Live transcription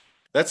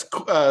That's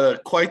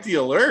quite the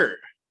alert.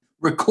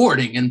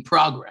 Recording in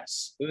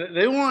progress.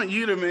 They want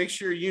you to make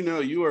sure you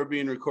know you are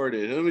being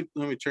recorded.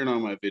 Let me turn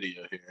on my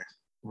video here.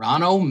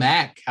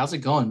 Raunomac, how's it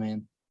going,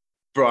 man?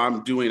 Bro,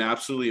 I'm doing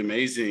absolutely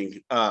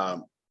amazing.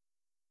 You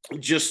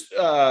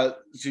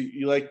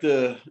like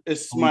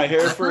it's my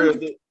hair for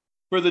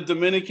the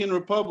Dominican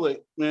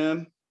Republic,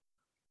 man.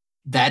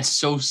 That's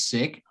so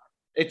sick.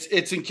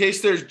 It's in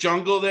case there's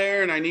jungle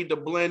there and I need to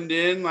blend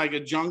in like a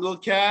jungle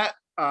cat.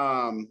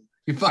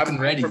 You're fucking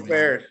ready,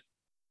 prepared. Man.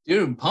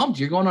 Dude, I'm pumped.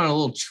 You're going on a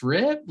little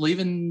trip,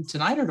 leaving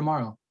tonight or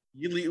tomorrow?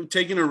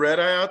 Taking a red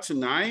eye out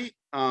tonight.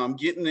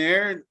 Getting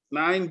there,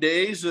 9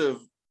 days of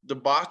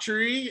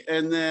debauchery,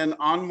 and then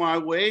on my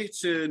way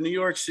to New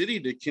York City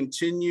to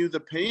continue the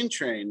pain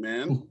train,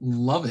 man.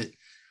 Love it.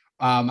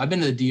 I've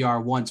been to the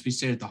DR once. We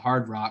stayed at the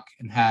Hard Rock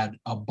and had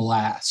a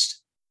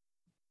blast.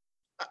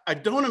 I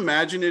don't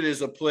imagine it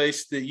is a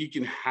place that you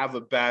can have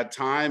a bad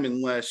time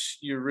unless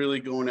you're really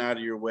going out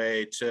of your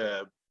way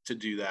to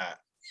do that.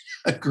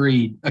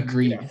 Agreed.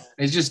 Yeah.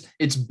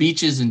 It's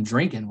beaches and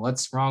drinking.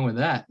 What's wrong with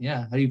that?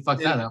 Yeah. How do you fuck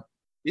that up?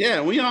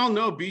 Yeah. We all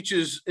know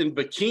beaches and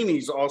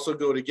bikinis also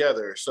go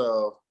together.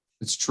 So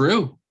it's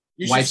true.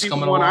 You should see the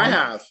one I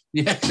have.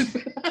 Yeah.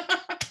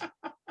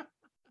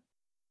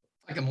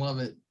 I can love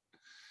it.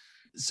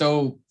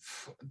 So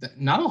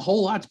not a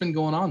whole lot's been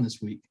going on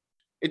this week.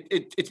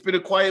 It's been a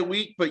quiet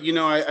week, but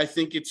I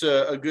think it's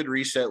a good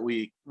reset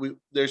week.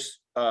 There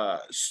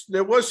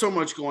was so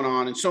much going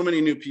on and so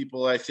many new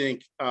people. I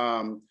think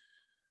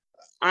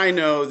I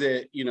know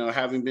that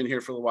having been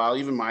here for a while,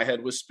 even my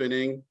head was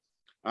spinning.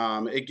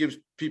 It gives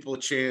people a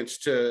chance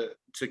to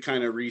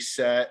kind of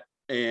reset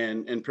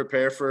and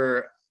prepare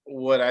for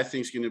what I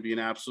think is going to be an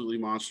absolutely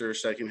monster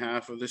second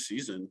half of the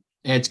season.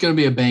 Yeah, it's going to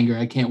be a banger.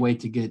 I can't wait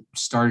to get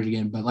started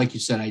again. But like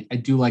you said, I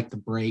do like the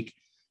break.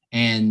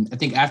 And I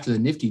think after the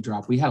Nifty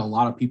drop, we had a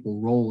lot of people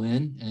roll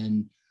in.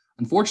 And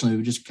unfortunately,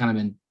 we've just kind of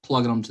been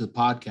plugging them to the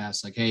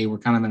podcast. Like, hey, we're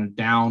kind of in a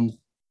down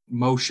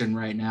motion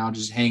right now,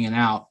 just hanging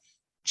out.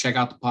 Check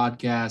out the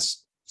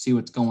podcast, see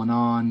what's going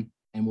on.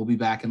 And we'll be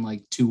back in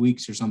like 2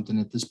 weeks or something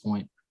at this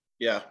point.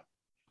 Yeah.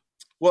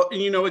 Well,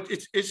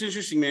 it's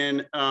interesting,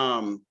 man.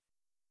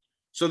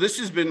 So this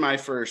has been my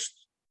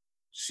first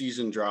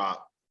season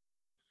drop.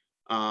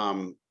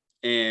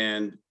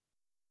 And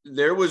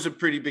there was a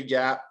pretty big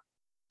gap,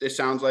 it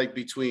sounds like,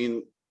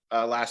 between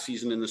last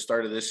season and the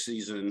start of this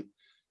season.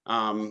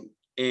 And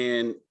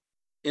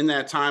in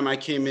that time, I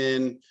came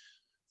in,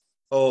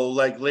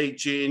 like late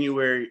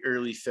January,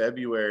 early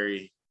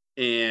February.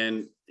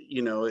 And,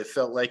 it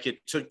felt like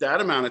it took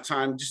that amount of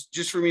time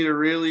just for me to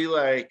really,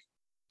 like,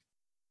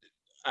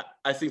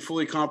 I think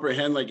fully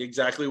comprehend, like,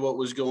 exactly what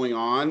was going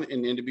on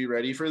and to be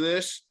ready for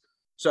this.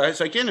 So I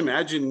can't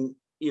imagine,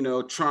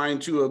 trying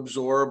to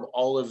absorb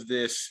all of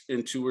this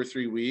in 2 or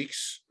 3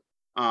 weeks.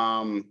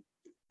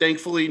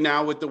 Thankfully,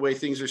 now with the way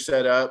things are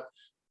set up,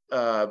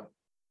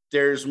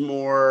 there's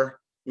more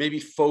maybe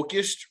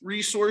focused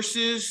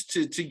resources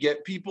to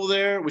get people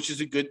there, which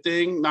is a good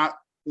thing. Not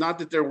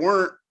that there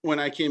weren't when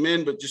I came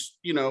in, but just,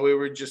 we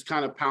were just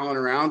kind of palling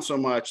around so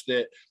much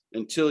that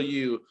until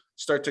you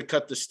start to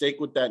cut the steak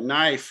with that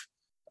knife,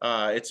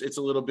 it's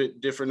a little bit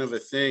different of a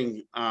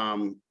thing.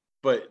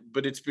 But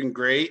it's been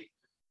great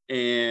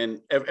and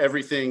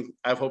everything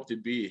I've hoped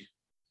it'd be.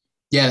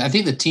 Yeah, I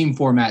think the team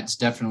format's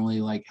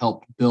definitely like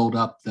helped build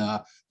up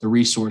the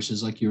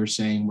resources, like you were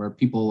saying, where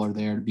people are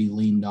there to be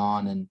leaned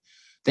on. And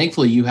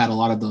thankfully you had a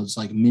lot of those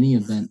like mini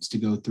events to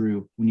go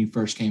through when you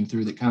first came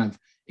through that kind of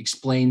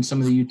explained some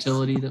of the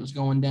utility that was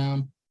going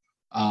down.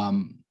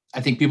 I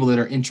think people that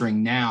are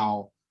entering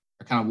now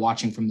are kind of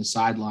watching from the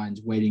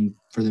sidelines, waiting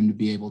for them to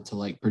be able to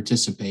like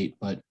participate,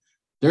 but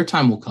their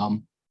time will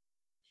come.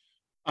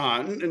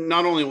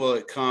 Not only will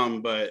it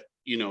come, but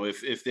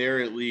if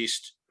they're at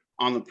least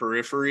on the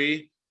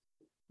periphery,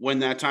 when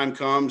that time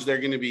comes, they're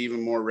going to be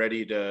even more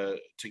ready to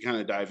kind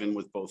of dive in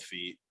with both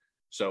feet.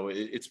 So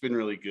it's been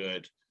really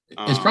good.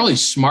 It's probably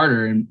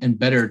smarter and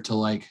better to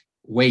like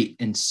wait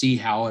and see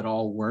how it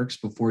all works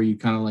before you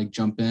kind of like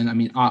jump in. I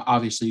mean,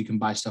 obviously you can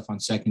buy stuff on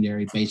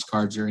secondary. Base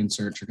cards or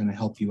inserts are going to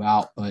help you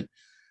out, but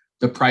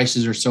the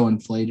prices are so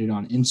inflated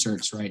on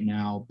inserts right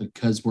now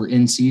because we're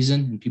in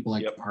season and people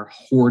are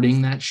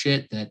hoarding that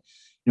shit that,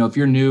 if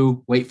you're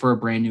new, wait for a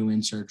brand new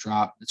insert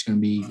drop. It's going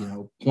to be,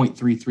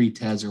 0.33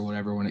 TES or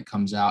whatever when it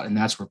comes out. And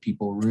that's where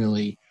people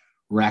really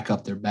rack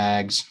up their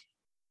bags.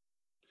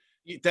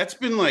 That's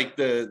been like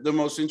the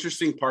most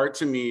interesting part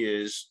to me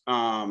is,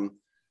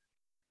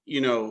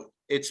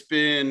 it's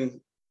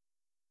been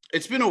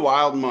a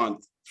wild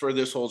month for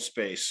this whole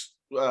space.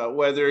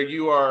 Whether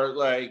you are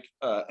like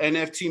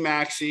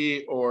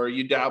NFTNYC or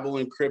you dabble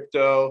in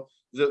crypto,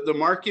 the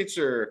markets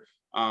are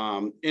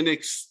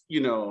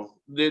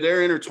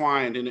they're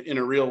intertwined in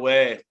a real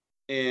way,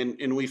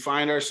 and we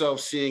find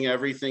ourselves seeing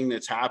everything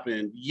that's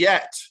happened.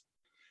 Yet,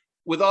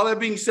 with all that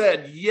being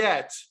said,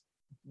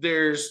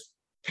 there's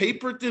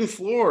paper thin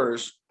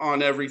floors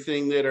on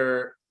everything that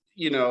are,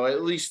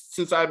 at least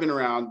since I've been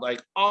around,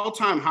 like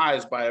all-time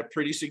highs by a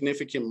pretty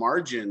significant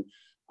margin.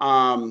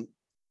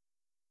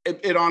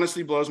 it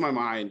honestly blows my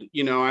mind.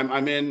 You know,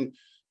 I'm in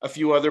a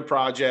few other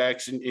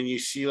projects and you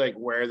see like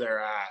where they're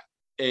at.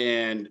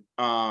 And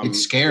it's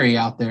scary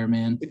out there,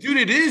 man. Dude,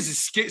 it is.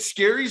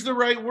 Scary is the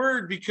right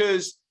word,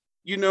 because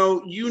you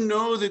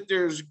know that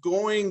there's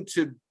going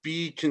to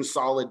be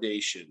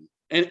consolidation.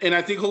 And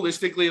I think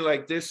holistically,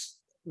 like, this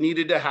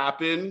needed to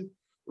happen,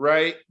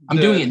 right? I'm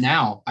doing it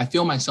now. I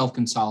feel myself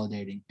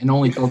consolidating and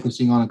only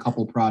focusing on a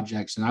couple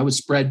projects. And I was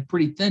spread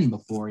pretty thin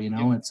before, you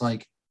know. It's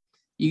like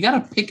you got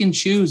to pick and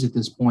choose at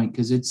this point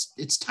because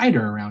it's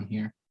tighter around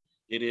here.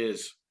 It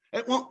is.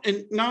 Well,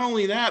 and not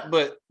only that,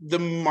 but the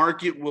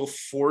market will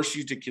force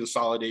you to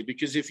consolidate,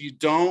 because if you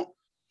don't,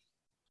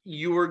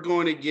 you are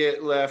going to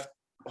get left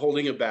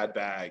holding a bad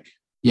bag.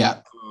 Yeah.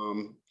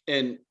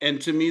 And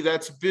to me,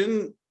 that's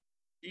been,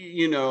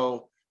 you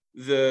know,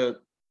 the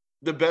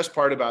best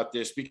part about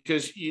this,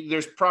 because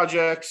there's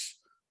projects,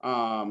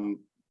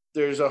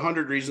 there's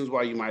 100 reasons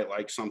why you might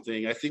like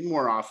something. I think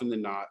more often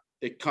than not,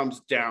 it comes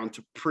down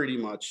to pretty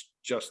much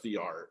just the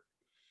art.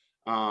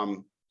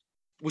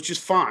 Which is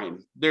fine.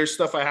 There's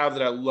stuff I have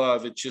that I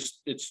love.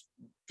 It's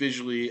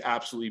visually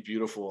absolutely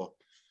beautiful.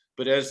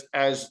 But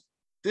as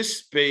this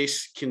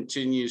space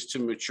continues to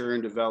mature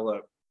and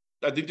develop,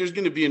 I think there's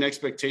going to be an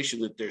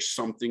expectation that there's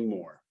something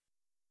more.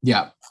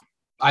 Yeah,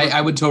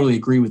 I would totally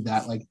agree with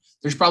that. Like,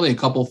 there's probably a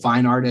couple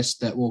fine artists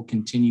that will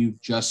continue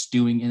just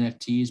doing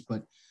NFTs,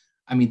 but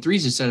I mean,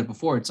 Threes has said it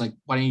before. It's like,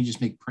 why don't you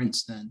just make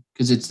prints then?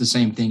 Because it's the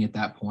same thing at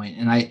that point.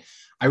 And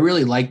I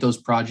really like those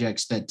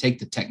projects that take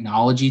the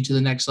technology to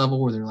the next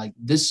level, where they're like,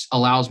 this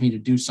allows me to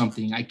do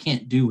something I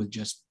can't do with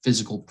just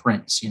physical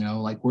prints, you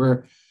know, like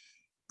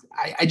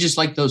I just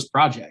like those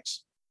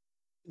projects.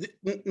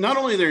 Not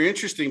only they're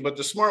interesting, but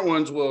the smart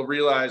ones will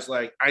realize,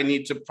 like, I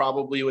need to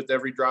probably, with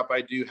every drop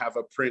I do, have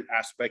a print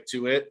aspect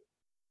to it.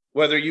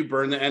 Whether you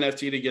burn the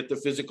NFT to get the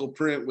physical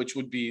print, which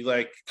would be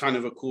like kind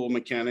of a cool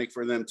mechanic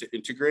for them to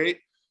integrate.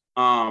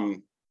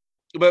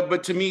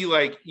 But to me,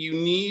 like, you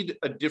need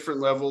a different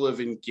level of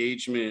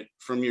engagement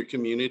from your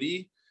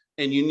community,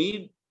 and you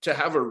need to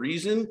have a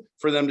reason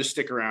for them to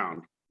stick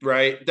around,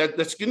 right?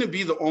 That's going to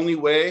be the only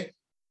way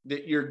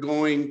that you're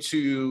going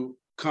to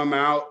come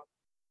out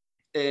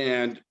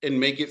and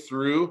make it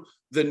through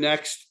the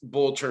next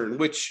bull turn,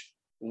 which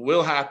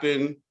will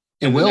happen.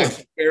 It will. The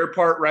next bear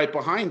part right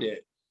behind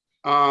it.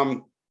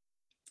 And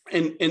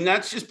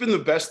that's just been the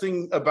best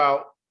thing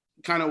about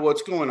kind of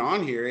what's going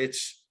on here.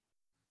 It's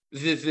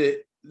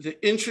the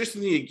interest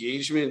and the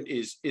engagement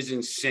is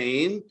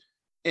insane.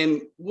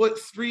 And what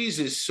Threes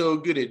is so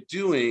good at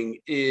doing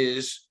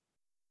is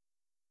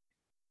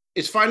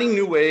finding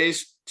new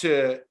ways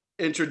to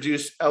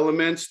introduce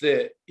elements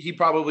that he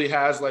probably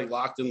has like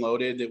locked and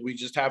loaded that we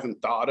just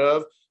haven't thought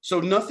of.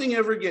 So nothing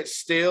ever gets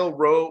stale,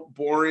 rote,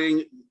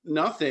 boring,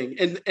 nothing.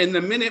 And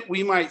the minute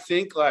we might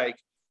think like,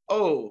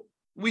 oh,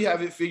 we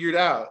have it figured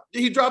out,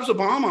 he drops a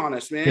bomb on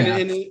us, man. Yeah.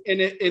 And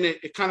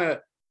it kind of,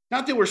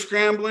 not that we're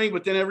scrambling,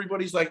 but then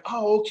everybody's like,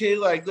 oh, okay,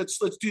 like let's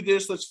do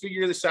this, let's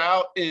figure this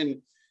out.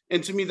 And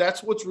to me,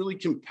 that's what's really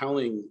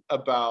compelling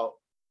about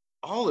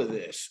all of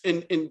this,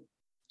 and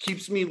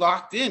keeps me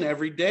locked in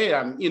every day.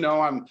 I'm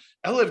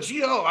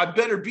LFGO, I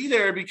better be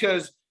there,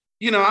 because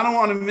I don't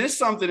want to miss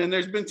something. And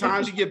there's been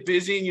times you get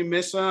busy and you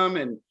miss them,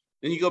 and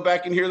then you go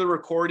back and hear the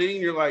recording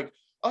and you're like,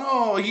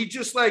 oh,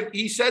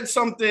 he said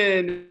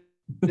something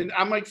and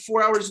I'm like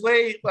 4 hours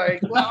late,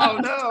 like, wow,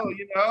 no,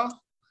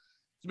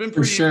 it's been pretty.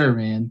 For sure,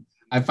 man.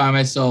 I find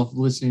myself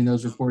listening to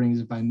those recordings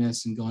if I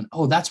miss and going,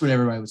 oh, that's what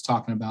everybody was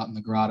talking about in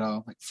the grotto.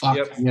 I'm like, fuck,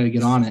 yep. I got to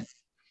get on it.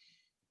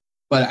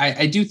 But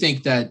I do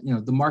think that,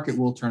 the market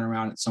will turn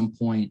around at some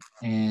point,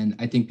 and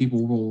I think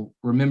people will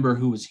remember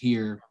who was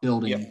here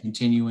building and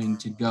continuing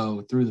to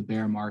go through the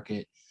bear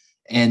market.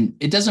 And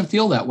it doesn't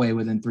feel that way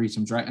within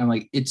threesomes, right? I'm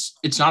like,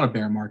 it's not a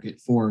bear market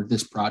for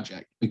this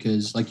project,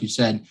 because like you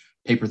said,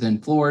 paper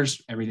thin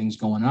floors, everything's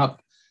going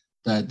up.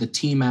 The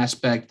team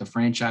aspect, the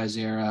franchise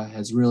era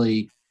has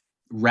really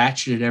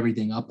ratcheted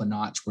everything up a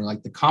notch, where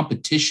like the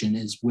competition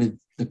is with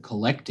the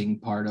collecting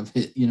part of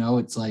it.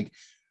 It's like,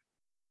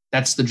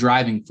 that's the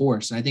driving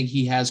force. And I think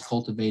he has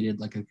cultivated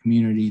like a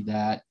community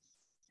that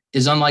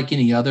is unlike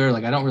any other.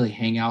 Like, I don't really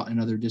hang out in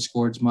other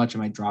Discords much. I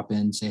might drop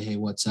in, say, hey,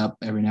 what's up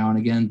every now and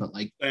again, but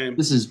like,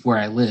 this is where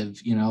I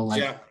live,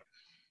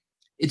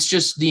 It's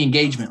just the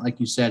engagement, like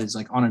you said, is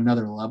like on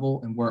another level.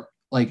 And we're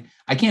like,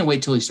 I can't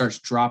wait till he starts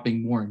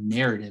dropping more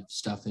narrative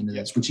stuff into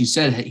this, which he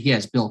said he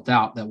has built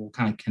out that will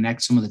kind of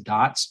connect some of the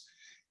dots.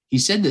 He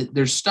said that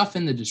there's stuff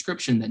in the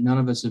description that none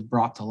of us have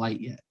brought to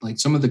light yet. Like,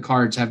 some of the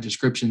cards have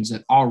descriptions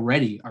that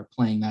already are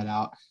playing that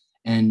out,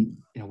 and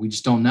we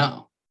just don't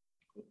know.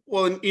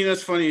 Well,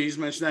 it's funny. He's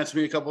mentioned that to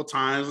me a couple of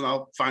times, and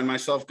I'll find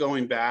myself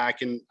going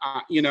back. And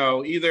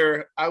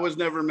either I was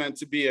never meant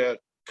to be a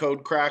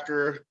code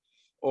cracker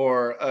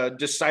or a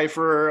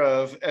decipherer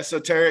of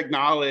esoteric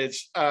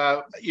knowledge,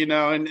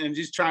 and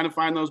just trying to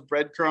find those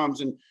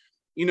breadcrumbs. And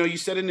you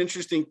said an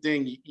interesting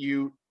thing.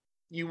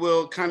 You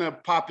will kind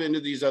of pop into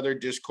these other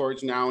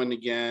Discords now and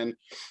again.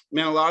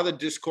 Man, a lot of the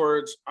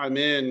Discords I'm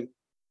in,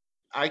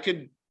 I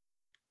could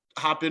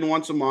hop in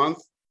once a month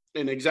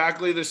and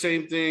exactly the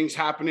same things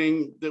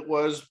happening that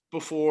was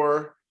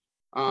before.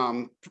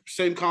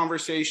 Same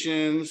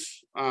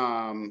conversations.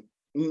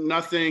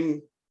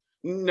 Nothing.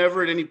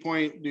 Never at any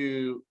point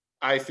do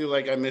I feel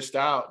like I missed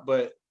out.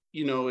 But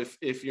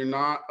if you're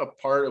not a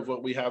part of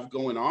what we have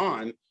going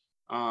on,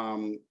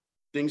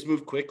 things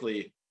move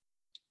quickly,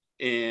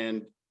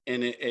 and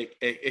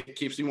it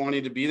keeps me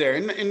wanting to be there,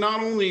 and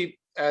not only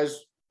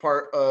as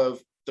part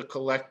of the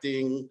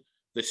collecting,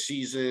 the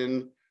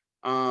season,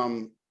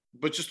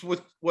 but just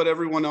with what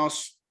everyone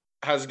else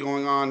has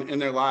going on in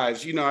their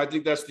lives. I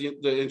think that's the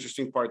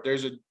interesting part.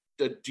 There's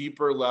a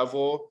deeper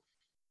level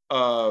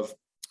of,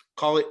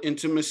 call it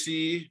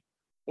intimacy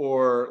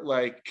or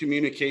like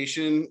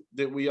communication,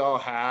 that we all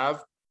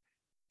have.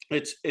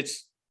 It's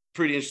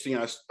pretty interesting.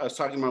 I was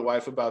talking to my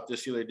wife about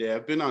this the other day.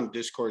 I've been on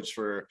Discords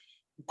for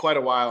quite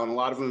a while, and a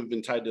lot of them have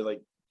been tied to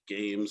like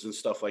games and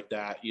stuff like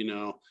that,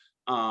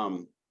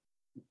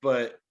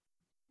 but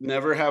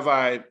never have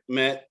I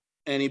met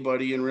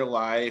anybody in real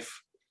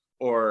life,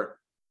 or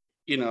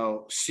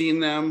seen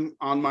them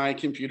on my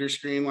computer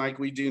screen like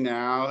we do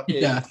now.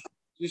 Yeah.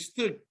 It's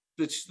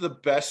the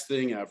best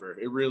thing ever.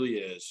 It really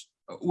is.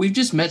 We've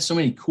just met so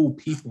many cool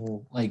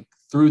people like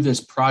through this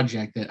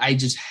project that I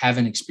just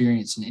haven't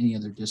experienced in any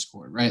other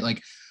Discord, right?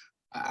 Like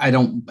I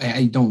don't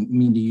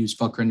mean to use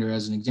Fuck Render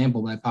as an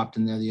example, but I popped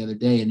in there the other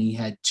day and he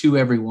had 2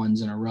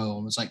 everyone's in a row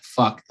and was like,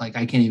 fuck, like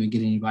I can't even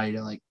get anybody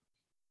to like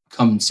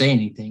come and say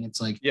anything.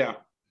 It's like, yeah,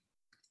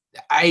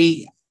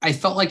 I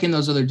felt like in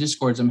those other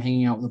Discords, I'm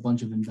hanging out with a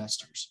bunch of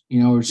investors,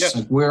 it's just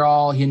like, we're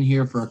all in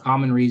here for a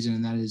common reason.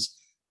 And that is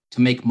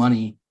to make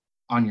money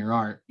on your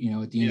art,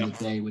 at the end of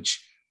the day,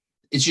 which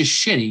is just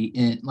shitty.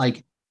 And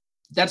like,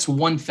 that's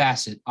one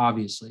facet,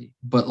 obviously,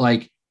 but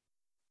like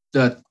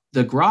the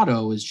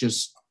Grotto is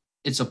just,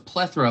 it's a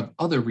plethora of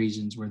other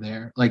reasons we're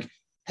there. Like,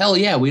 hell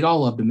yeah, we'd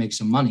all love to make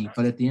some money,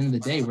 but at the end of the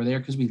day, we're there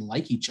because we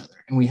like each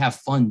other and we have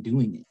fun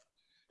doing it.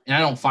 And I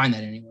don't find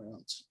that anywhere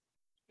else.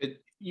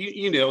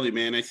 You nailed it,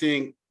 man. I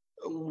think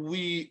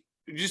we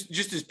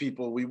just as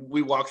people,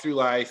 we walk through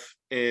life,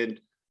 and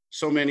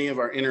so many of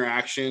our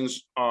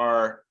interactions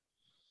are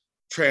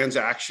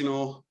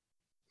transactional.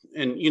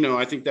 And,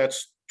 I think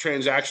that's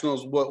transactional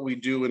is what we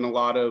do in a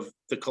lot of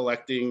the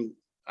collecting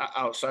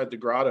outside the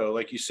Grotto.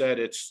 Like you said,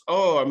 it's,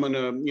 I'm going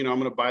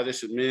to buy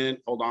this at mint,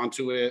 hold on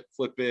to it,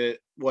 flip it,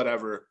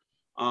 whatever.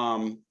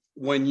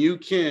 When you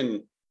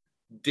can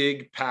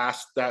dig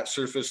past that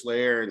surface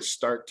layer and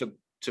start to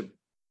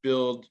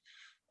build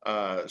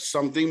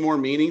something more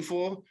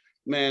meaningful,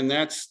 man,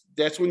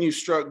 that's when you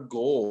struck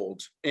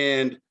gold.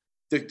 And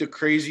the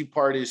crazy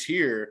part is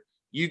here,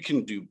 you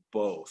can do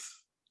both.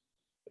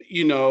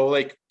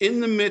 Like in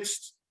the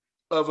midst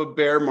of a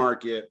bear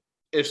market,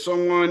 if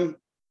someone,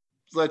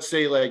 let's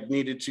say, like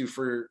needed to,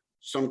 for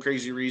some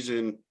crazy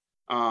reason,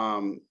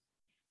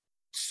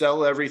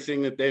 sell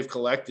everything that they've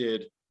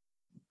collected,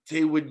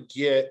 they would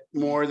get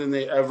more than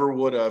they ever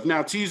would have.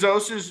 Now,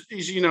 Tezos is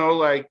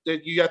like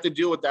that, you have to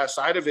deal with that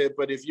side of it.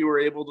 But if you were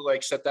able to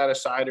like set that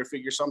aside or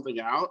figure something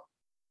out,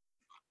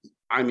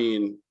 I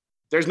mean,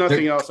 there's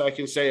nothing else I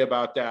can say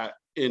about that.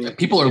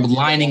 People are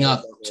lining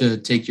up to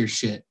take your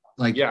shit.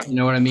 Like, yeah. You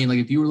know what I mean? Like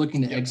if you were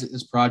looking to exit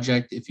this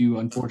project, if you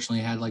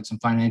unfortunately had like some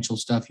financial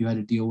stuff you had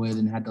to deal with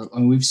and had to,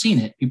 we've seen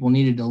it, people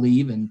needed to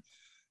leave and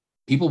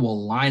people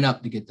will line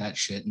up to get that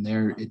shit. And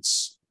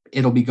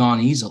it'll be gone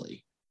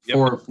easily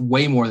for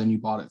way more than you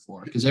bought it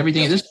for. Because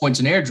everything at this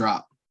point's an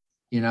airdrop,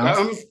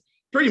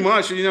 pretty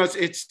much,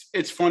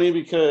 it's funny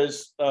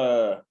because,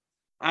 I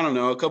don't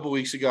know, a couple of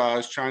weeks ago, I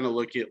was trying to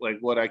look at like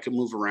what I could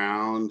move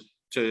around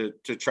to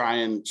try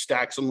and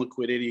stack some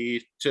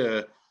liquidity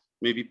to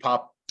maybe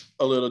pop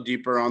a little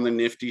deeper on the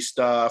nifty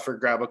stuff or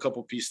grab a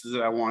couple pieces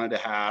that I wanted to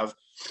have.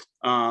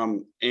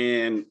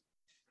 And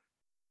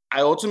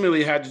I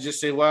ultimately had to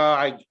just say, well,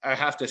 I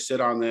have to sit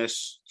on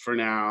this for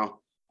now,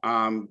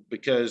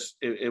 because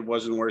it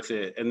wasn't worth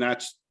it. And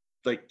that's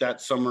like,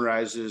 that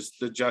summarizes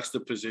the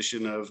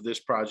juxtaposition of this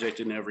project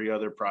and every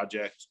other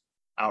project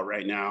out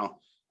right now.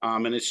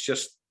 And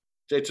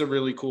it's a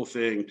really cool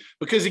thing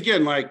because,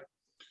 again, like,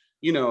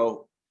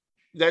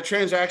 that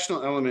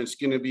transactional element is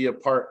going to be a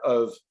part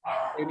of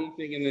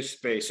anything in this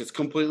space. It's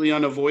completely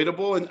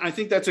unavoidable. And I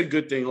think that's a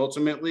good thing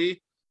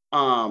ultimately.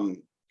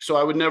 So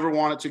I would never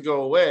want it to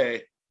go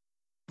away.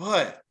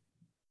 But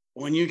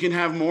when you can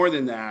have more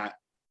than that,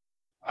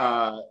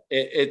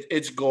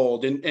 it's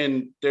gold.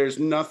 And there's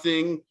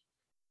nothing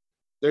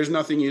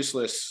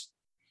useless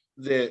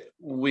that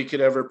we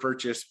could ever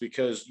purchase,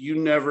 because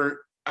you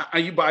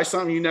buy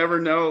something, you never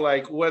know,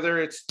 like whether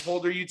it's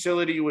holder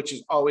utility, which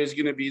is always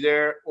going to be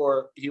there,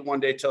 or he one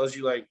day tells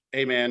you like,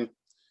 hey man,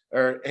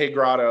 or hey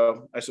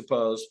Grotto, I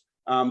suppose,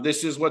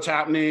 this is what's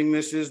happening.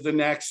 This is the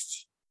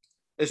next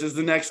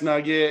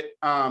nugget.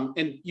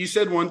 And you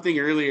said one thing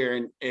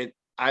earlier, and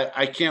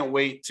I can't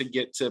wait to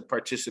get to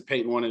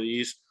participate in one of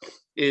these,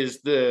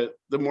 is the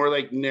more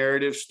like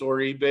narrative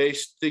story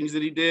based things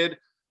that he did.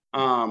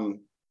 I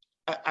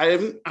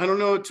don't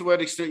know to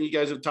what extent you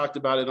guys have talked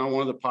about it on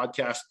one of the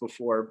podcasts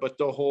before, but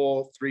the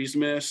whole Threes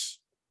Miss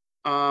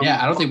Yeah,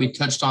 I don't think we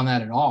touched on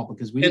that at all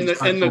because we didn't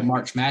start till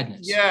March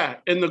Madness. Yeah,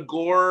 and the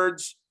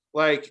gourds,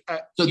 like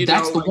so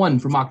that's the one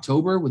from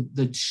October with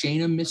the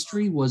Shayna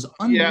mystery was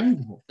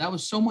unbelievable. Yeah. That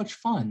was so much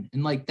fun,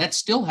 and like that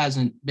still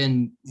hasn't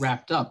been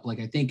wrapped up. Like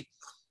I think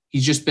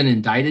he's just been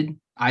indicted.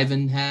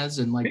 Ivan has,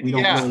 and like we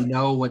don't really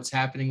know what's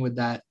happening with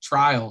that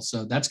trial,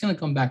 so that's going to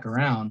come back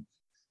around.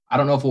 I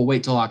don't know if we'll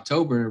wait till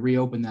October to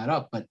reopen that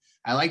up, but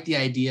I like the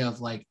idea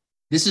of like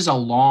this is a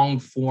long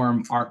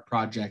form art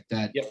project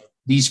that. Yep.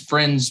 These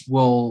friends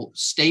will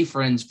stay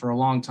friends for a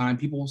long time.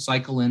 People will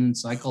cycle in and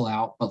cycle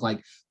out, but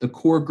like the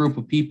core group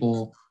of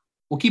people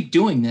will keep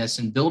doing this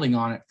and building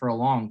on it for a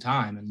long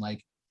time. And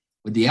like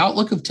with the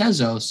outlook of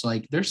Tezos,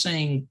 like they're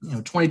saying,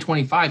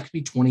 2025 could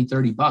be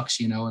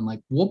 $20-$30, and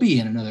like we'll be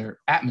in another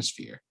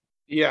atmosphere.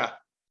 Yeah.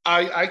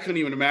 I couldn't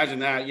even imagine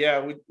that.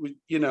 Yeah. We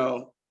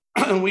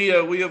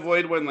we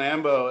avoid one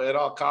Lambo at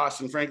all costs.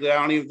 And frankly, I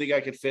don't even think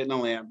I could fit in a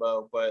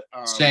Lambo, but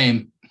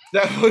same.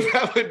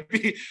 That would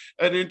be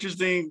an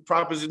interesting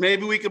proposition.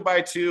 Maybe we could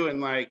buy two and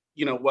like,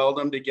 weld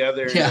them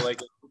together into like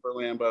a Super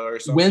Lambo or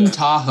something. Wind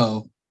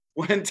Tahoe,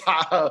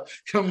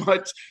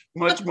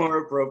 much more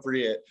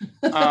appropriate.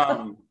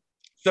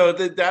 So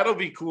that'll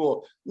be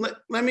cool. Let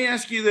me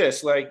ask you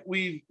this: like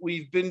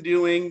we've been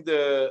doing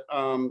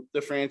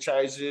the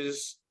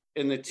franchises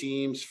and the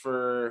teams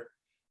for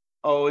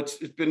it's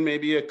been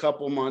maybe a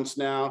couple months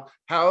now.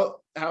 How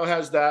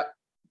has that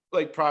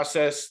like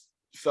process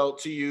felt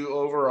to you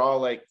overall,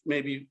 like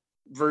maybe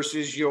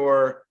versus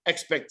your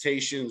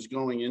expectations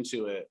going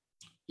into it?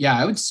 Yeah,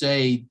 I would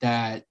say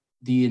that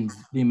the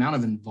amount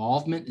of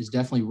involvement is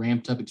definitely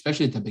ramped up,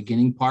 especially at the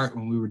beginning part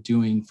when we were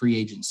doing free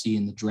agency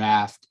and the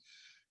draft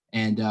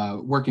and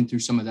working through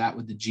some of that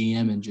with the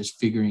GM and just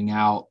figuring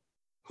out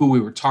who we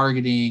were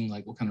targeting,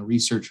 like what kind of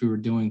research we were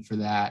doing for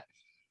that.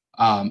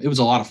 It was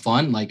a lot of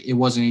fun. Like it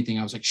wasn't anything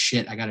I was like,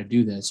 shit, I got to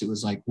do this. It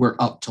was like, we're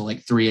up till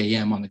like 3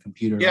 a.m. on the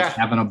computer, like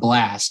having a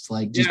blast,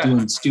 like just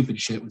doing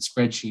stupid shit with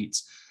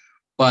spreadsheets.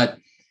 But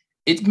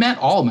it met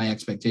all of my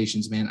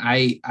expectations, man.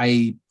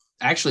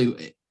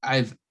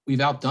 We've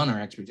outdone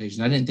our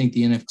expectations. I didn't think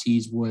the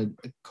NFTs would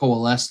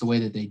coalesce the way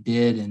that they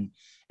did and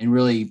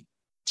really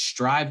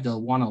strive to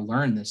want to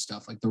learn this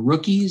stuff. Like the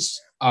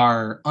rookies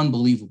are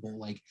unbelievable.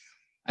 Like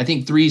I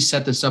think 3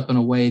 set this up in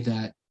a way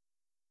that,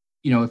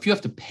 if you have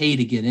to pay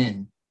to get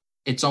in,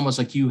 it's almost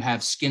like you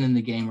have skin in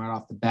the game right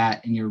off the bat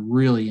and you're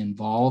really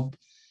involved.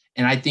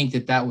 And I think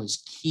that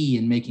was key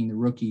in making the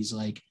rookies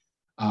like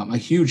a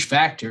huge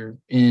factor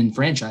in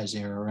franchise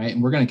era, right?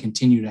 And we're going to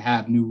continue to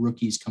have new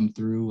rookies come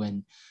through.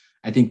 And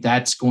I think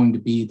that's going to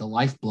be the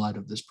lifeblood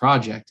of this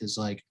project is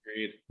like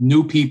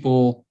new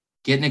people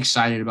getting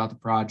excited about the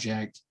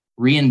project,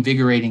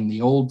 reinvigorating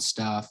the old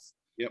stuff,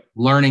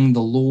 learning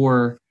the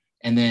lore,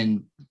 and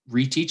then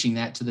reteaching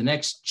that to the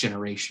next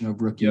generation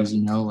of rookies,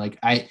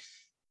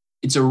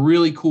 it's a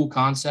really cool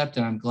concept.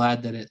 And I'm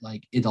glad that it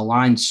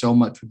aligns so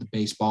much with the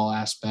baseball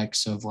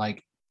aspects of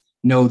like,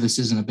 no, this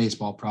isn't a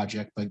baseball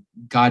project, but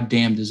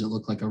goddamn, does it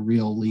look like a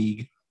real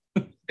league?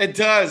 It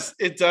does.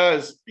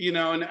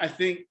 And I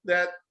think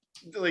that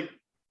like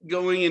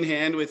going in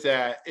hand with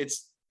that,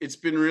 it's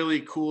been really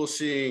cool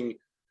seeing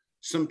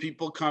some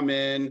people come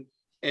in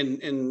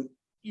and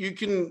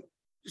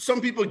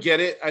some people get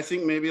it, I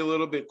think maybe a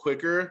little bit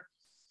quicker.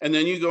 And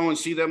then you go and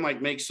see them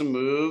like make some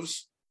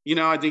moves.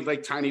 I think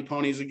like Tiny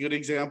Pony's a good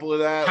example of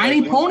that.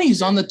 Tiny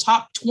Pony's on the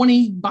top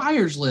 20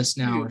 buyers list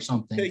now or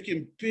something.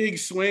 Taking big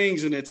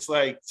swings and it's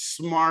like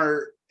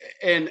smart.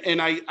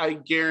 And I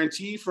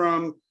guarantee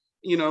from,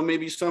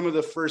 maybe some of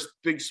the first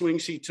big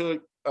swings he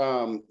took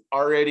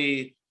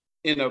already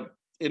in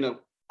a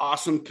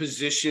awesome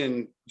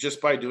position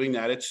just by doing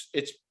that.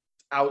 It's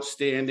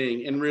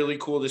outstanding and really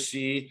cool to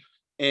see.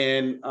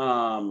 And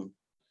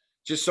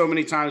just so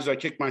many times I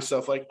kick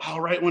myself like,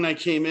 right when I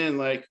came in,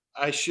 like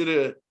I should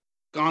have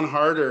gone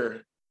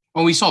harder.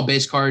 When we saw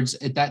base cards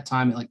at that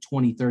time at like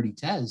 20-30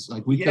 Tez,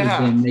 like we could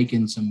have been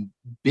making some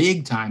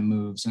big time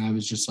moves. And I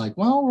was just like,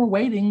 well, we're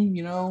waiting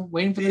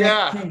for the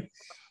next thing.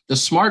 The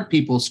smart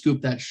people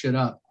scooped that shit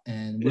up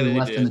and we're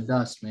left in the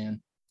dust,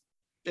 man.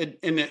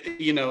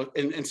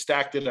 And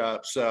stacked it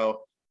up.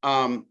 So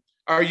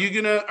are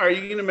you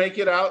gonna make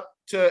it out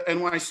to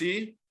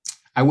NYC?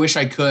 I wish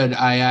I could.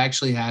 I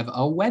actually have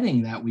a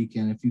wedding that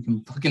weekend, if you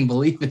can fucking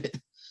believe it.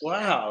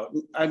 Wow.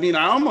 I mean,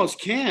 I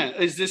almost can't.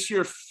 Is this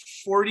your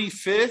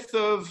 45th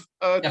of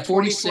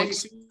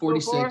 46?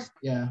 46.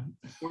 Yeah.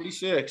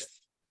 46th.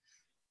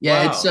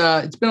 Yeah, wow.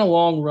 It's been a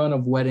long run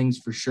of weddings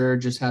for sure.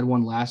 Just had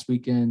one last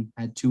weekend,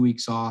 had 2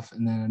 weeks off,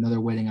 and then another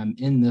wedding. I'm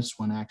in this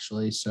one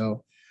actually.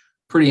 So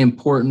pretty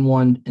important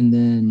one. And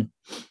then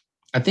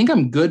I think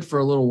I'm good for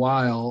a little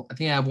while. I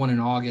think I have one in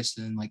August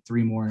and then like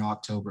 3 more in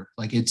October.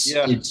 Like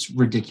it's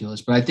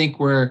ridiculous, but I think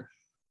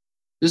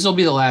this will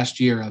be the last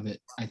year of it.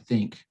 I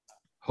think,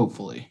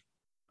 hopefully.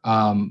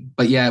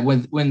 But yeah,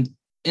 when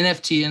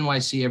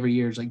NFTNYC every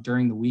year is like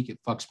during the week, it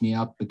fucks me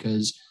up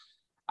because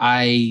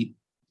I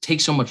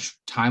take so much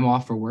time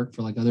off for work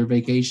for like other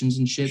vacations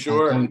and shit. Sure.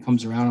 By the time it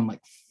comes around, I'm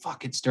like,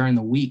 fuck, it's during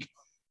the week.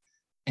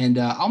 And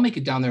I'll make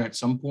it down there at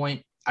some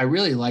point. I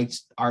really liked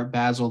Art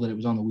Basel that it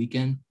was on the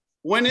weekend.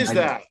 When is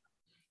that?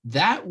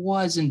 That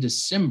was in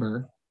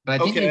December, but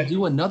I think they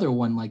do another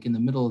one like in the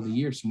middle of the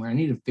year somewhere. I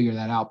need to figure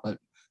that out. But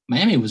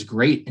Miami was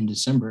great in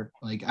December.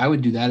 Like I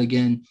would do that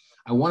again.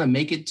 I want to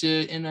make it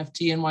to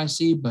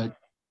NFTNYC, but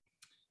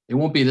it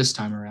won't be this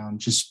time around.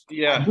 Just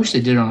I wish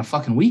they did it on a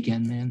fucking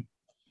weekend, man.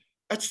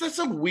 That's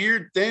a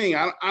weird thing.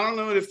 I don't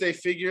know if they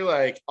figure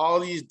like all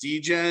these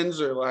degens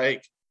are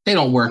like they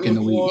don't work in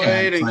the week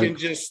and like, can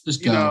just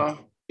you know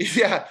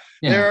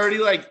they're already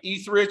like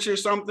ETH rich or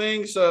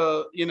something.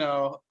 So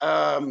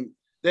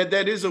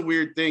that is a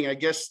weird thing. I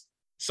guess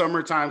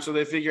summertime, so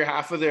they figure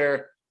half of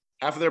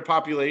their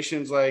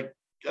population's like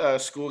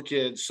school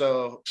kids,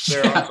 so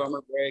they're on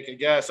summer break. I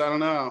guess I don't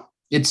know.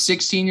 It's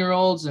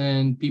 16-year-olds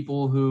and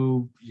people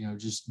who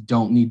just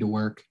don't need to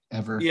work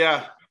ever.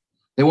 Yeah.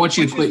 They want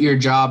you to quit your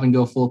job and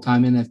go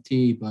full-time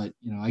NFT, but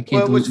I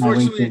can't. Well,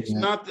 fortunately, it's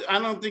not. I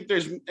don't think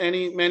there's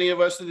many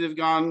of us that have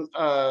gone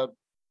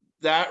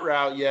that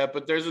route yet.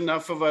 But there's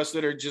enough of us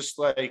that are just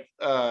like,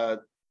 I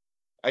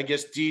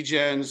guess,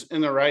 degens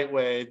in the right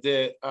way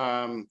that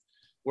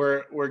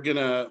we're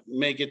gonna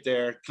make it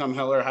there, come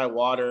hell or high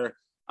water.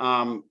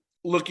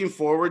 Looking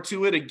forward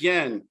to it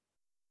again.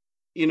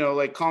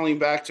 Like calling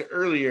back to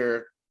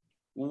earlier.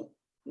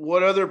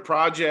 What other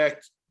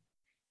project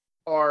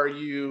are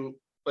you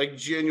like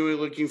genuinely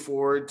looking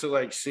forward to,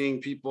 like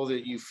seeing people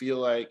that you feel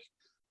like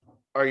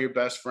are your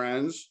best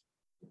friends?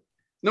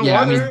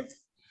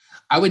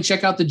 I would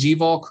check out the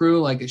G-Vol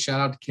crew. Like a shout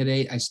out to Kid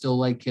 8. I still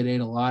like Kid 8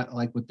 a lot. I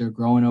like what they're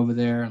growing over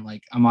there. And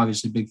like, I'm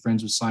obviously big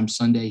friends with Slime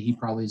Sunday. He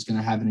probably is going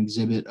to have an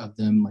exhibit of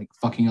them like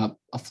fucking up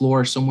a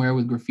floor somewhere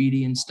with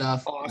graffiti and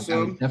stuff. Awesome. Like, I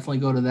would definitely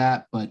go to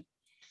that. But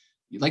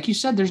like you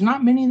said, there's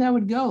not many that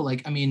would go.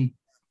 Like, I mean,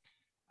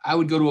 I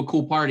would go to a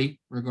cool party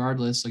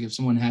regardless. Like if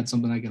someone had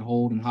something I could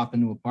hold and hop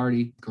into a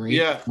party, great.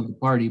 Yeah. For the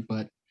party,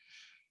 but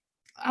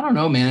I don't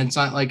know, man. It's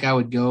not like I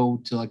would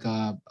go to like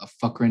a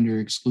fuck render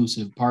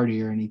exclusive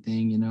party or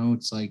anything,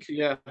 It's like,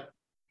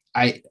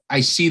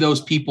 I see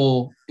those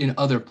people in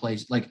other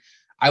places. Like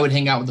I would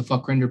hang out with the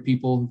fuck render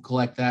people who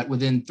collect that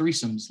within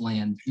threesomes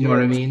land. You know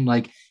what I mean?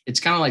 Like, it's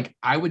kind of like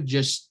I would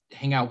just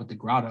hang out with the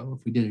Grotto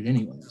if we did it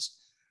anyways.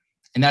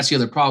 And that's the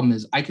other problem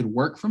is I could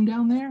work from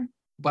down there.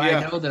 But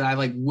I know that I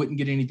like wouldn't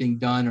get anything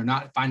done or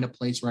not find a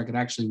place where I could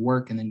actually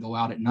work and then go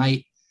out at night.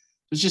 It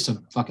was just a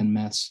fucking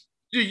mess.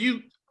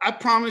 Dude, I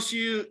promise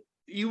you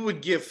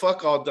would get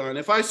fuck all done.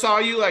 If I saw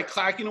you like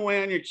clacking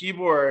away on your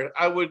keyboard,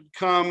 I would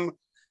come.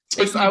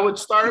 I would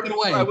start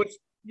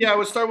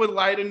with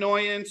light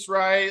annoyance,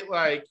 right?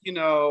 Like,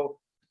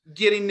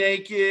 getting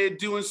naked,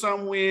 doing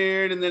something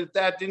weird. And then if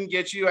that didn't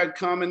get you, I'd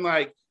come and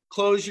like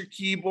close your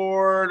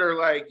keyboard or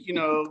like,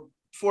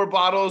 4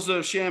 bottles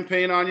of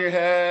champagne on your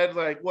head,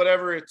 like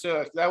whatever it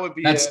took. That would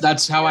be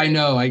that's how I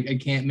know I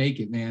can't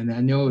make it, man.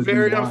 I know it's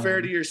very unfair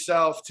to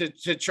yourself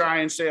to try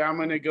and say I'm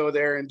gonna go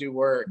there and do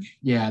work.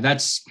 Yeah, that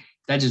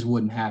just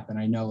wouldn't happen.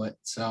 I know it.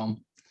 So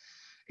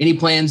any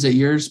plans that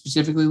you're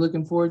specifically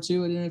looking forward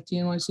to at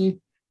NFTNYC?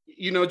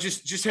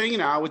 Just hanging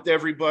out with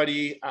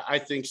everybody, I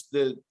think's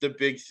the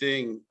big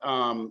thing.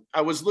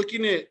 I was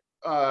looking at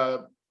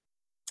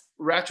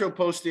Retro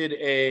posted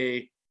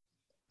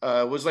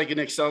was like an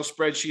Excel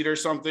spreadsheet or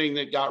something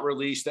that got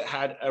released that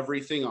had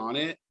everything on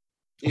it.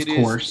 It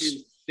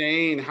is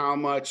insane how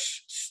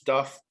much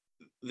stuff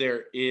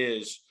there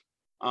is.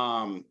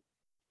 And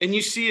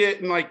you see it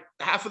in like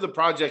half of the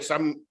projects. I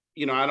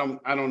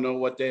don't know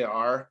what they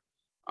are.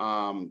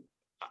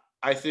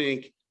 I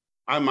think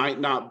I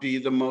might not be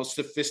the most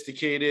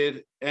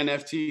sophisticated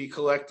NFT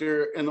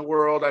collector in the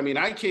world. I mean,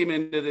 I came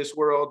into this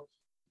world,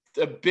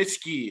 the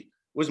Bitsky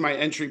was my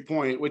entry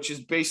point, which is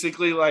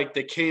basically like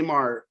the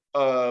Kmart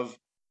of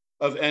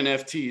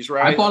NFTs,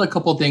 right? I bought a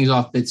couple things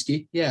off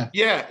Bitsky. Yeah.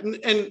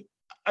 And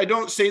I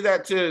don't say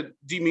that to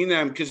demean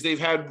them because they've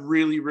had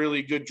really,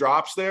 really good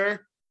drops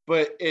there,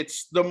 but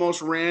it's the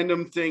most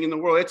random thing in the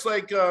world. It's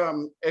like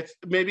it's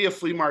maybe a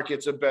flea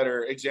market's a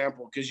better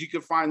example because you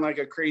could find like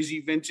a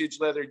crazy vintage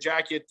leather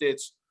jacket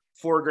that's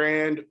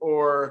 $4,000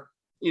 or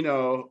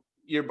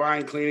you're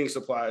buying cleaning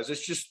supplies.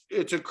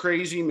 It's a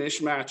crazy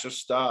mishmash of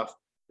stuff.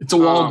 It's a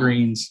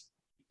Walgreens.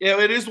 Yeah,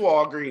 it is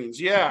Walgreens.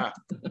 Yeah.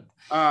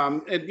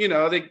 And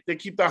they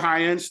keep the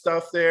high end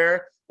stuff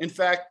there. In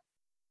fact,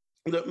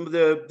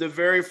 the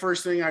very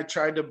first thing I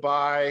tried to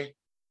buy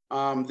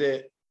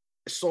that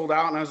sold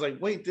out, and I was like,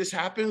 "Wait, this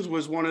happens?"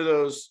 was one of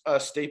those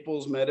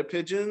Staples Meta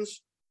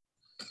Pigeons.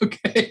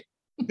 Okay.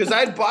 Because I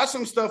had bought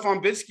some stuff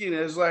on Bitsky, and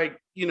it was like,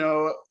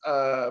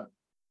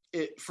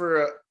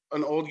 for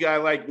an old guy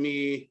like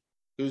me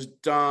who's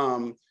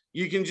dumb,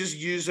 you can just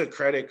use a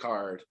credit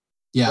card.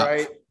 Yeah.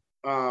 Right.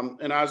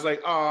 And I was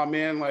like, oh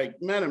man, like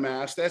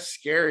MetaMask, that's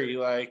scary.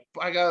 Like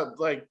I got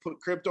like put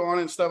crypto on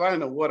it and stuff. I didn't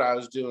know what I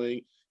was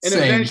doing. And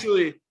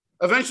eventually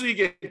you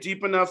get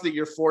deep enough that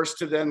you're forced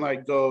to then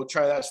like go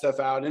try that stuff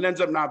out. And it ends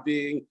up not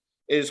being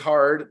as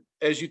hard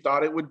as you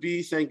thought it would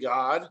be. Thank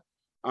God.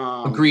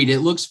 Agreed. It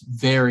looks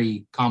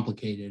very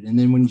complicated. And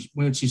then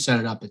once you set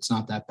it up, it's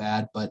not that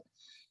bad. But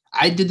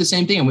I did the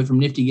same thing. I went from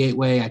Nifty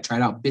Gateway. I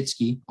tried out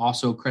Bitsky,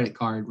 also a credit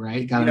card,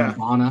 right? Got an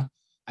Ivana.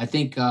 I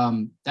think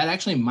that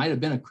actually might have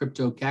been a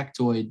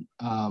CryptoKitch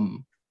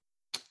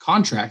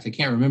contract. I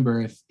can't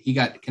remember if he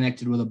got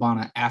connected with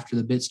Ivana after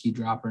the Bitsky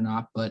drop or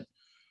not, but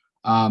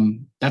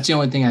that's the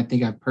only thing I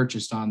think I've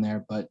purchased on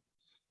there. But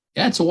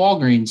yeah, it's a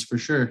Walgreens for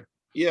sure.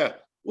 Yeah.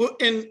 Well,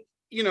 and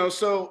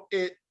so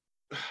it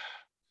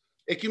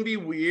can be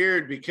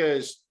weird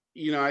because,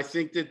 I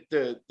think that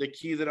the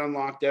key that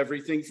unlocked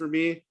everything for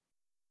me,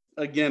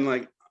 again,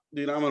 like,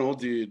 dude, I'm an old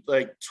dude,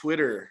 like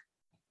Twitter.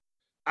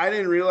 I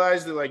didn't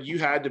realize that like you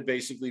had to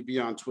basically be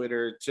on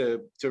Twitter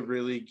to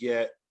really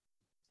get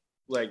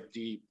like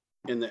deep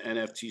in the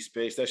NFT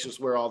space. That's just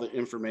where all the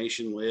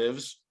information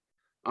lives.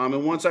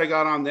 And once I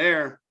got on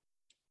there,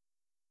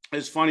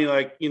 it's funny,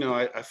 like,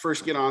 I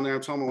first get on there,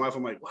 I'm telling my wife,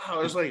 I'm like, wow,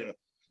 there's a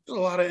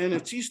lot of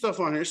NFT stuff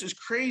on here. This is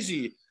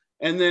crazy.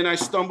 And then I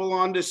stumble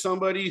onto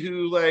somebody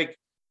who like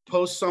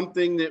posts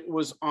something that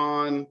was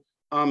on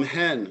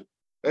Hen.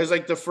 It was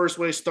like the first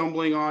way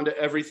stumbling onto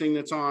everything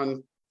that's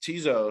on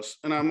Tezos.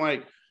 And I'm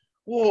like,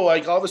 whoa,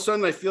 like all of a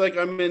sudden I feel like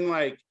I'm in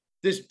like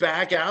this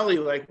back alley.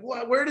 Like,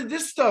 what, where did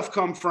this stuff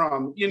come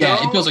from?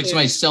 Yeah, it feels like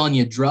somebody's selling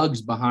you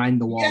drugs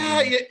behind the wall.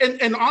 Yeah.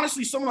 And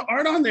honestly, some of the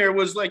art on there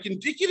was like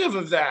indicative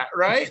of that,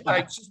 right?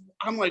 Like,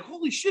 I'm like,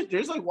 holy shit,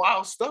 there's like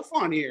wild stuff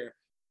on here.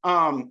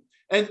 And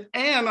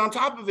on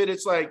top of it,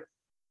 it's like,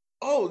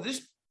 oh,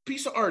 this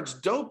piece of art's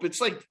dope.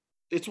 It's like,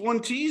 it's one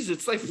tease.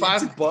 It's like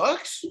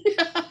 $5.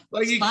 Yeah,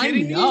 like, you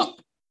kidding me?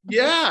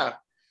 Yeah.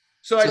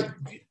 So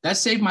that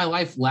saved my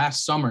life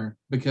last summer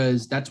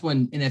because that's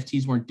when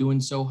NFTs weren't doing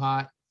so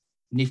hot.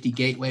 Nifty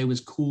Gateway was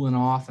cooling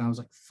off, and I was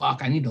like,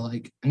 fuck, I need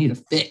to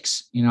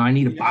fix, I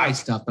need to buy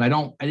stuff, but I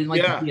didn't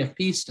like the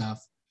PFP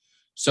stuff.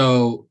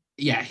 So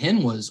yeah,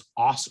 Hen was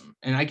awesome.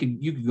 And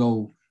you could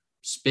go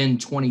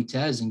spend 20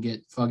 Tez and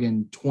get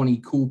fucking 20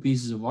 cool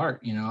pieces of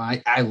art.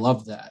 I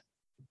love that.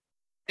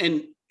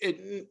 And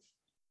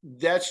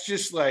that's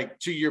just like,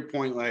 to your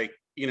point, like,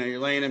 you're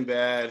laying in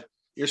bed,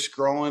 you're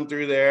scrolling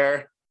through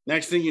there.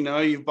 Next thing you know,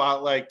 you've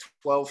bought like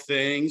 12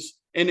 things.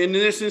 And in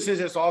this instance,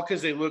 it's all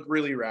because they look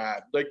really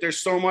rad. Like, there's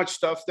so much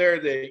stuff there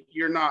that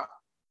you're not,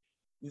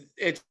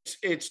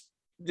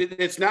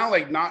 it's now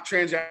like not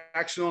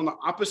transactional in the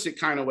opposite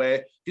kind of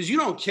way, because you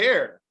don't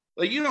care.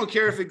 Like, you don't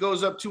care if it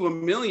goes up to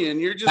 1 million.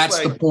 You're just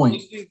that's like, the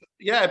point.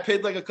 Yeah, I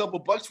paid like a couple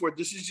bucks for it.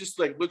 This is just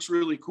like, looks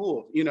really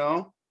cool,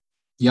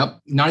 Yep.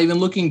 Not even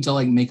looking to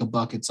like make a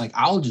buck. It's like,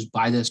 I'll just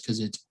buy this because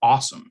it's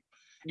awesome.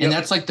 Yep. And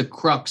that's like the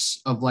crux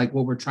of like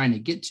what we're trying to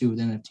get to with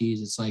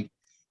NFTs. It's like,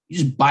 you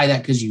just buy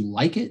that because you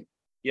like it.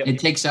 Yep. It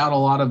takes out a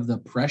lot of the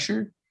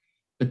pressure,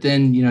 but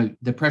then,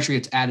 the pressure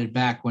gets added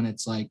back when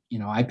it's like,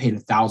 I paid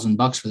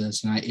 $1,000 for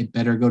this and it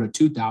better go to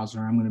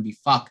 2,000 or I'm going to be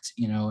fucked,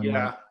 and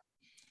yeah.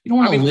 You don't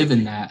want to live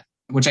in that,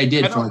 which I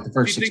did for like the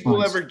first 6 months. Do you think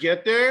we'll ever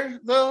get there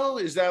though?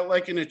 Is that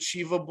like an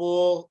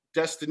achievable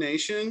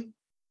destination?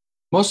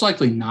 Most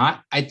likely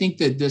not. I think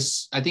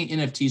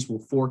NFTs will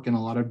fork in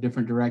a lot of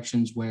different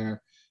directions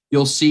where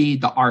you'll see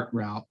the art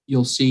route,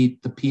 you'll see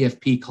the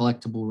PFP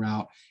collectible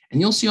route, and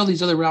you'll see all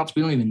these other routes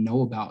we don't even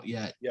know about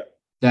yet. Yep.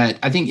 That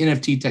I think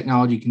NFT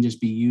technology can just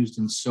be used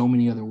in so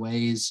many other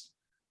ways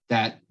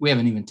that we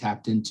haven't even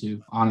tapped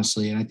into,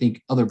 honestly. And I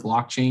think other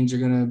blockchains are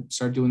going to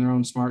start doing their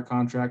own smart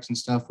contracts and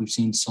stuff. We've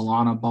seen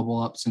Solana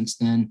bubble up since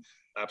then.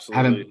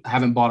 Absolutely.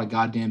 Haven't bought a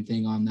goddamn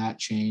thing on that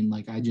chain.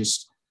 Like, I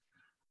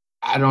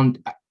don't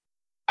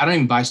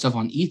even buy stuff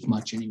on ETH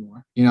much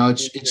anymore.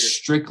 It's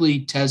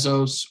strictly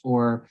Tezos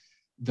or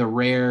the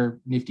rare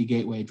Nifty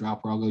Gateway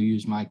drop where I'll go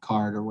use my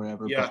card or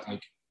whatever. Yeah. But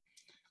like,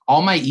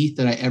 all my ETH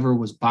that I ever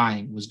was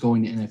buying was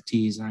going to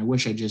NFTs, and I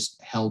wish I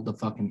just held the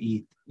fucking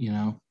ETH.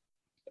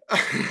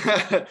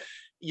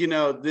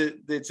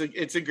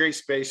 It's a great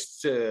space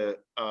to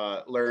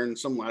learn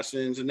some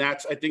lessons, and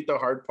that's, I think, the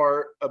hard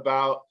part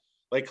about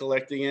like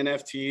collecting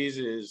NFTs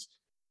is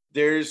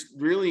there's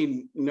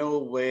really no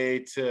way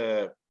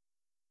to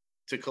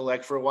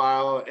collect for a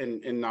while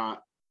and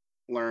not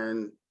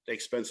learn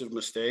expensive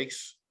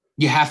mistakes.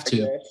 You have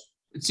to.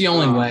 It's the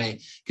only way,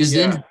 because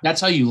then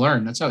that's how you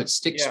learn. That's how it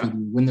sticks with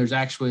you. When there's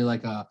actually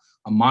like a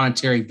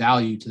monetary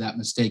value to that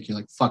mistake, you're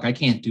like, fuck, I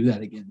can't do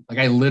that again. Like,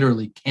 I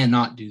literally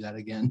cannot do that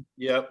again.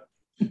 Yep.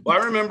 Well,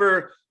 I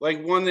remember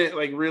like one that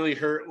like really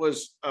hurt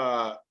was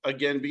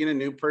again, being a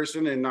new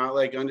person and not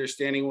like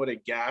understanding what a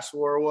gas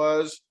war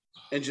was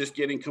and just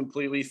getting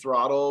completely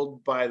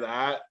throttled by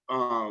that.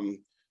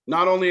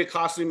 Not only a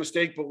costly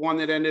mistake, but one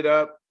that ended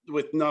up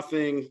with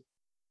nothing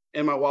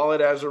in my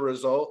wallet as a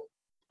result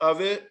of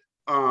it.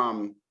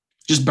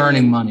 Just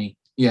burning money.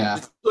 Yeah.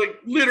 Like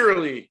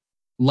literally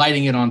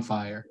lighting it on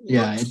fire.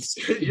 Yeah.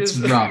 It's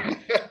rough.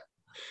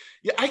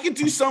 Yeah. I could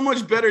do so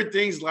much better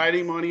things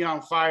lighting money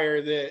on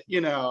fire that,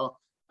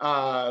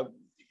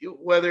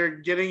 whether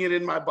getting it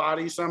in my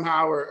body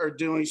somehow or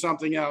doing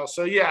something else.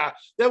 So yeah,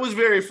 that was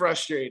very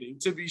frustrating,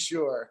 to be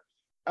sure.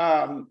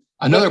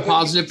 Another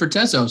positive for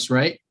Tezos,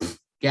 right?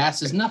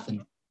 Gas is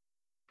nothing.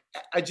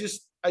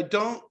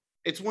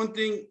 It's one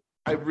thing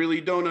I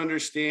really don't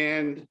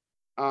understand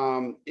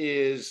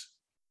is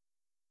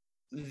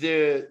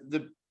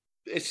the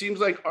it seems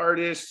like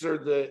artists or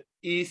the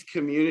ETH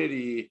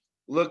community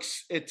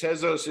looks at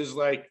Tezos as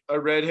like a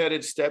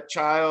redheaded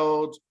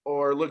stepchild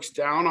or looks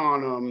down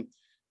on them.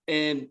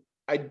 And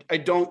I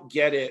don't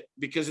get it,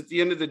 because at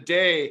the end of the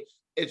day,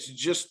 it's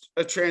just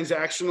a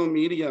transactional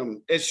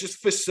medium. It's just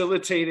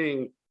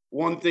facilitating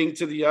one thing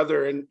to the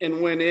other. And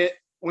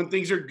when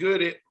things are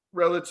good, it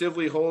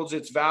relatively holds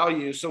its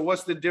value. So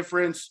what's the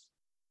difference?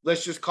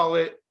 Let's just call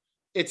it,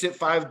 it's at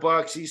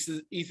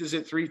 $5, ETH is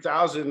at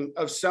 3,000,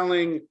 of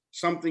selling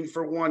something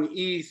for 1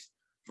 ETH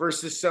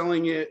versus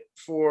selling it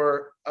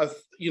for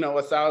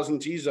 1,000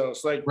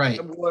 Tezos. Like,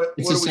 right. What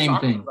it's what the are we same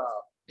talking thing, about?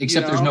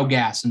 except there's no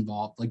gas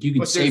involved. Like you could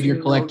But save your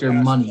there's collector no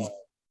gas money involved.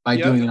 by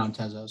Yep. doing it on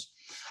Tezos.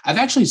 I've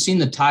actually seen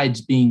the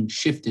tides being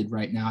shifted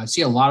right now. I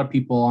see a lot of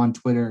people on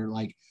Twitter,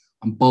 like,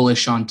 I'm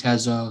bullish on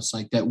Tezos,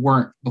 like that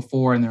weren't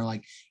before. And they're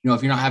like,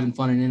 if you're not having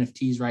fun in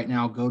NFTs right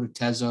now, go to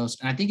Tezos.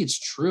 And I think it's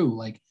true.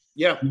 Like,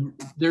 Yeah.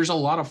 there's a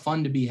lot of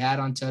fun to be had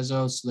on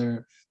Tezos.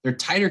 They're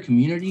tighter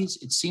communities.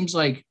 It seems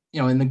like,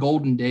 in the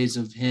golden days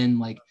of Hin,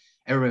 like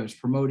everybody was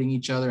promoting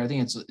each other. I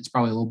think it's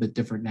probably a little bit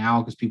different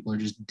now because people are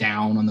just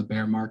down on the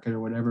bear market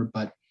or whatever.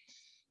 But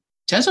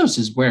Tezos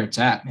is where it's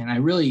at, man.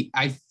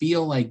 I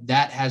feel like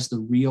that has the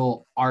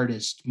real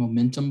artist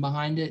momentum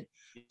behind it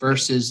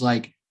versus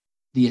like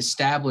the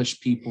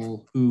established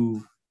people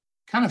who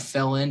kind of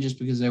fell in just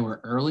because they were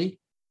early.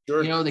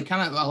 Sure. A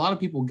lot of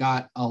people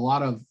got a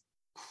lot of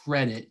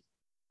credit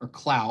or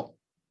clout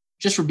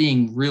just for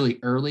being really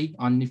early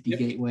on Nifty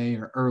Gateway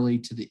or early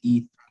to the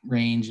ETH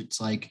range.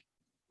 It's like,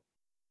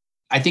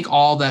 I think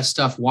all that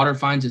stuff, water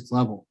finds its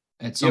level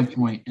at some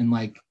point. And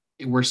like,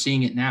 we're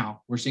seeing it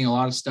now. We're seeing a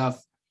lot of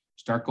stuff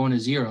start going to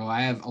zero.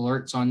 I have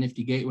alerts on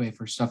Nifty Gateway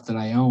for stuff that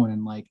I own.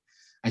 And like,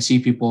 I see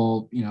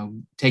people,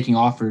 taking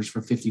offers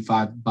for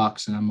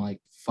 $55, and I'm like,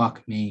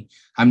 fuck me.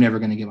 I'm never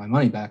going to get my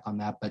money back on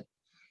that. But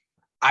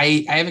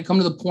I haven't come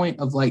to the point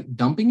of like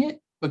dumping it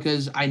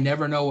because I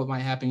never know what might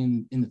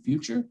happen in the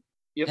future.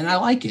 Yep. And I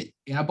like it.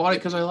 And I bought it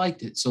because I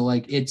liked it. So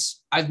like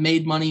I've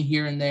made money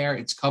here and there.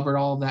 It's covered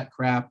all of that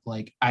crap.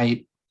 Like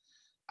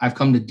I've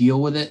come to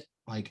deal with it.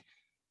 Like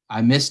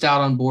I missed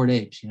out on Bored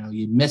Apes.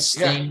 You miss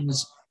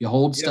things, you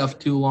hold stuff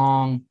too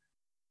long.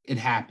 It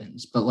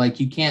happens, but like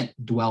you can't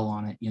dwell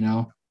on it,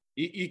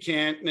 You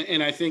can't.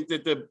 And I think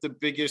that the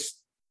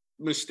biggest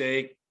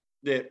mistake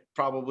that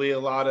probably a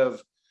lot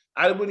of,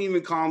 I wouldn't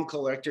even call them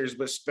collectors,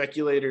 but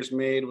speculators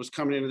made was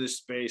coming into this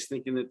space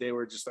thinking that they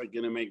were just like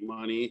going to make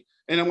money.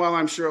 And while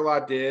I'm sure a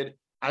lot did,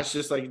 that's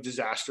just like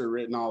disaster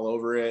written all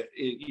over it.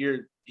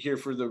 You're here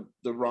for the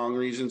wrong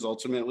reasons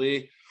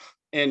ultimately.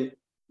 And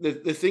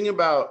the thing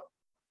about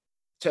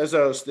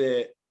Tezos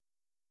that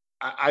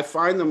I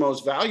find the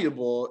most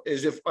valuable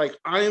is if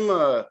I'm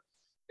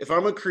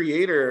a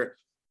creator,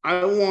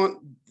 I want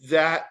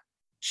that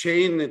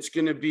chain that's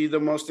going to be the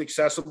most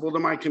accessible to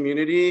my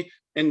community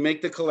and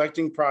make the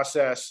collecting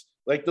process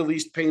like the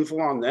least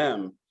painful on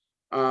them.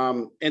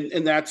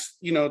 And that's,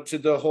 to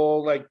the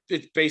whole, like,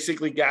 it's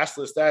basically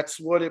gasless. That's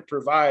what it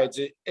provides.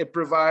 It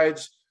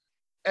provides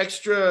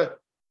extra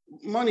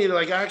money to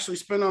like actually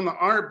spend on the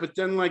art, but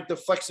then like the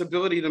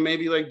flexibility to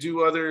maybe like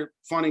do other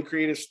fun and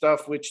creative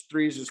stuff, which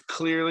Threes is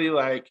clearly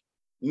like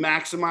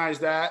maximize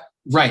that.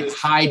 Right.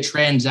 High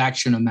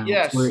transaction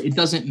amounts where it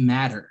doesn't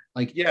matter.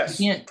 Like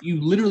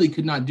you literally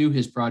could not do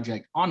his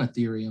project on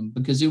Ethereum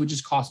because it would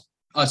just cost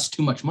us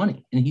too much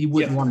money and he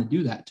wouldn't want to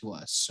do that to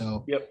us.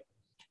 So it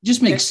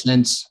just makes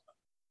sense.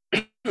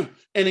 And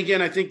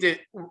again, I think that,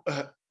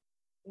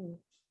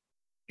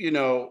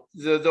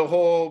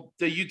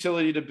 the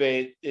utility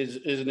debate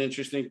is an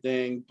interesting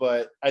thing,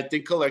 but I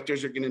think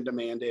collectors are going to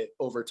demand it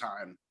over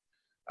time.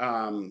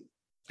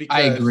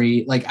 I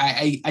agree. Like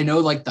I know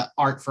like the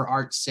art for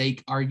art's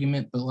sake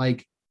argument, but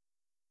like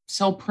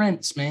sell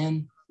prints,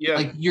 man. Yeah.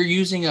 Like you're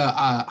using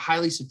a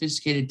highly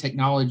sophisticated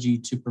technology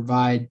to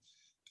provide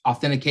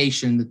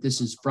authentication that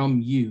this is from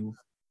you.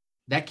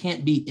 That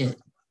can't be it.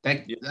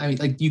 I mean,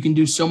 like you can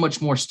do so much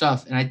more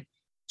stuff. And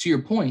to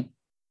your point,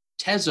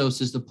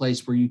 Tezos is the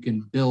place where you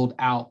can build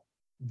out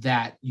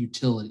that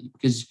utility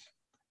because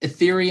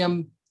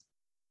Ethereum,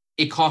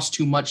 it costs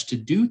too much to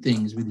do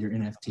things with your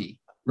NFT,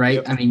 right?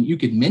 Yep. I mean, you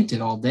could mint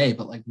it all day,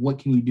 but like, what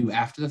can you do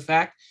after the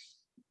fact?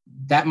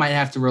 That might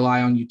have to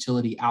rely on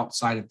utility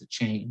outside of the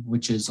chain,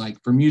 which is like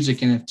for music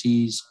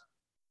NFTs,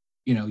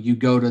 you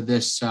go to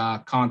this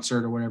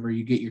concert or whatever,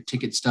 you get your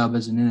ticket stub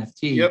as an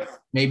NFT. Yep.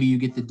 Maybe you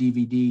get the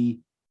DVD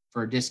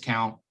for a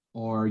discount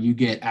or you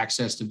get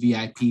access to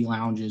VIP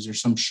lounges or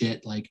some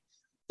shit. Like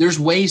there's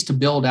ways to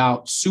build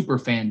out super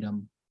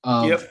fandom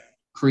of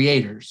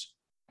creators.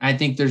 I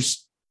think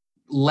there's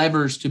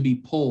levers to be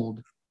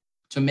pulled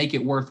to make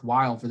it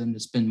worthwhile for them to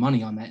spend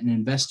money on that and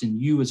invest in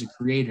you as a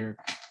creator,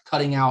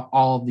 cutting out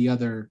all of the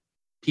other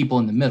people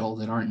in the middle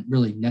that aren't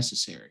really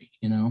necessary,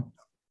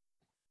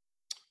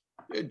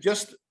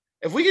 Just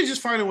if we could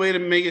just find a way to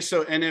make it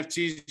so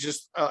NFTs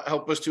just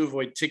help us to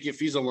avoid ticket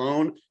fees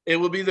alone, it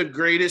will be the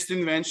greatest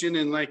invention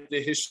in like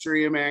the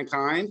history of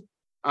mankind.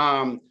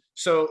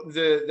 So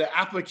the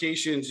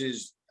applications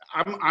is,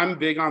 I'm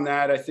big on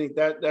that. I think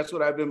that's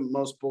what I've been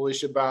most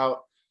bullish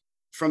about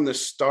from the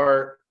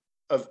start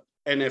of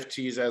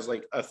NFTs as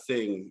like a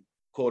thing,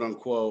 quote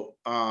unquote.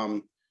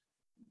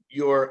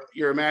 Your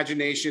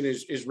imagination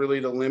is really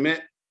the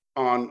limit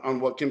on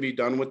what can be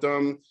done with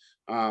them.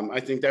 I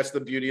think that's the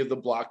beauty of the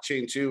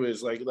blockchain too,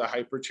 is like the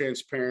hyper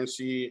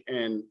transparency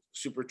and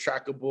super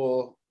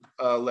trackable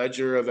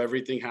ledger of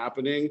everything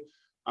happening.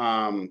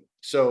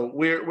 So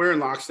we're in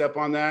lockstep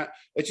on that.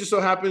 It just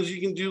so happens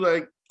you can do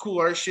like cool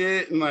art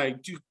shit and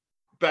like do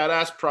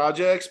badass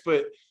projects,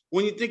 but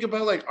when you think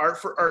about like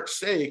art for art's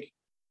sake,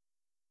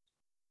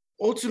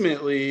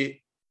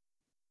 ultimately,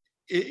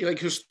 like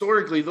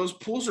historically, those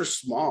pools are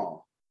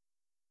small,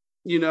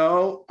 you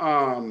know,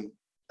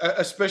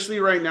 especially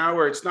right now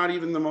where it's not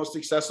even the most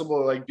accessible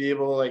to like be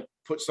able to like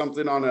put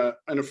something on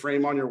a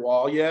frame on your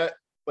wall yet.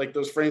 Like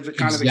those frames are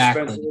kind of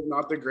expensive,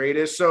 not the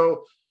greatest.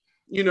 So,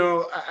 you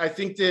know, I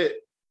think that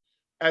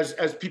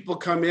as people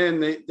come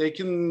in, they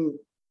can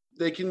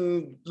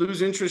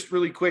lose interest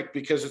really quick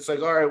because it's like,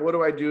 all right, what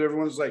do I do?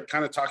 Everyone's like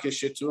kind of talking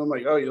shit to them.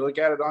 Like, oh, you look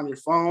at it on your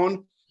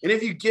phone. And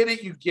if you get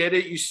it, you get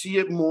it. You see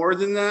it more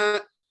than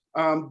that.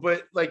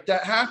 But like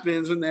that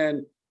happens. And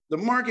then the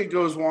market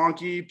goes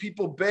wonky.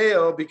 People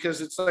bail because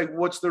it's like,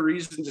 what's the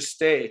reason to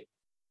stay?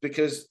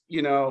 Because,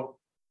 you know,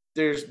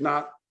 there's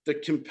not the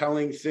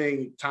compelling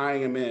thing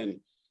tying them in.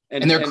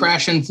 And they're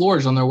crashing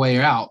floors on their way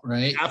out,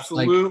 right?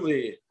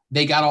 Absolutely. Like,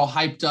 they got all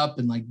hyped up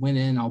and like went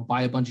in, I'll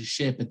buy a bunch of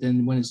shit. But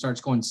then when it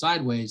starts going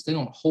sideways, they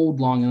don't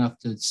hold long enough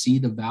to see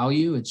the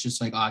value. It's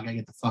just like, oh, I gotta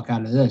get the fuck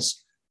out of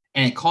this.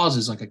 And it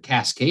causes like a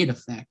cascade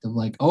effect of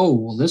like, oh,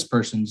 well, this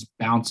person's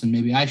bouncing.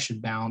 Maybe I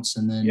should bounce.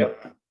 And then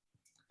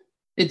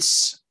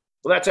it's.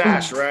 Well, that's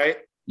Ash, right?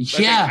 That's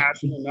yeah,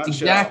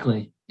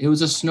 exactly. It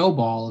was a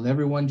snowball of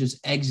everyone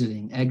just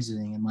exiting.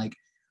 And like,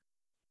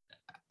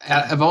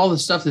 of all the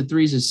stuff that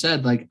Threes has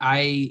said, like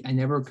I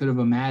never could have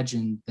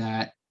imagined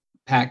that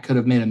Pat could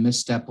have made a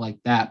misstep like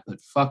that,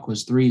 but fuck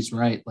was Threes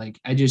right. Like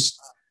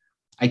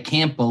I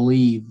can't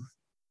believe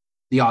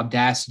the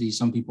audacity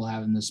some people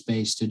have in this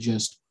space to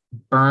just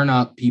burn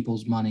up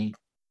people's money.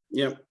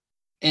 Yep.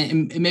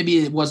 And maybe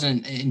it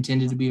wasn't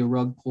intended to be a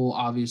rug pull,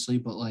 obviously,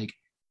 but like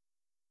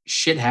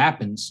shit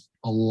happens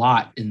a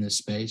lot in this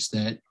space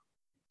that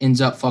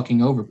ends up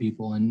fucking over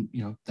people. And,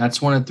 you know,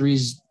 that's one of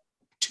Threes'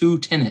 two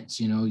tenets.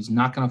 You know, he's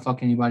not going to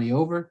fuck anybody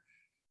over.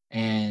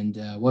 And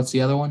what's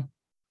the other one?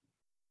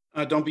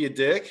 Don't be a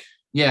dick.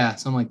 Yeah,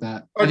 something like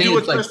that. Or do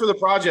what's best for the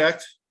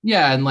project.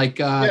 Yeah, and like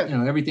you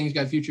know, everything's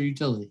got future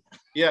utility.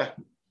 Yeah,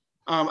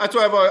 that's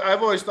why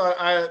I've always thought.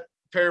 I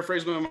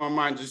paraphrase in my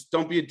mind: just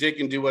don't be a dick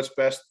and do what's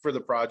best for the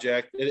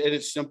project.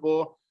 It's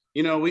simple.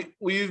 You know,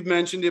 we've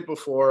mentioned it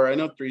before. I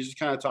know Threes has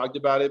kind of talked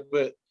about it,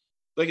 but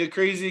like a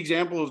crazy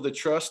example of the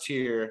trust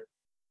here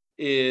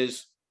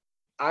is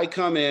I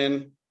come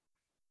in.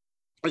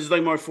 This is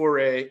like my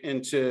foray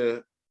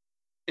into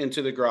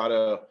the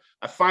grotto.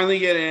 I finally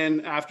get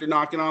in after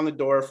knocking on the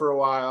door for a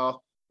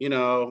while, you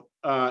know,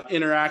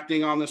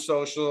 interacting on the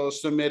social,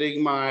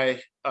 submitting my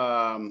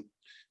my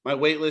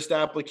waitlist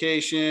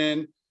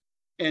application.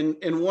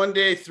 And one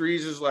day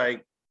Threes is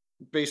like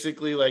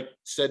basically like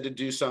said to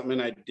do something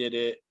and I did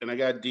it. And I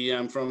got a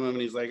DM from him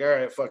and he's like, all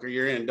right, fucker,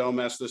 you're in. Don't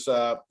mess this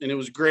up. And it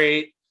was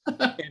great.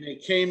 And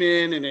it came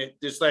in and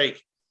it just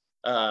like,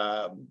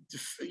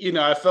 you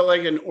know, I felt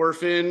like an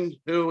orphan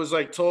who was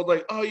like told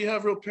like, oh, you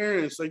have real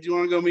parents, like, do you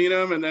want to go meet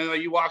them? And then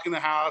like you walk in the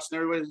house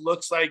and everybody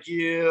looks like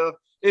you.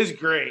 It's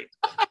great.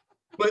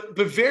 but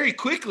very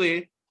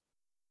quickly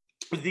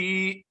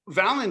the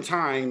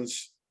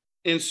Valentine's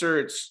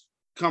inserts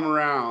come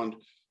around,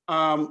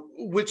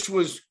 which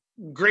was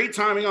great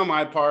timing on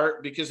my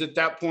part because at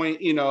that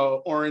point, you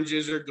know,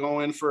 oranges are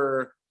going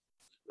for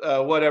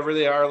whatever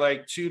they are,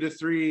 like 2 to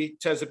 3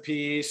 tes a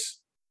piece.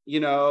 You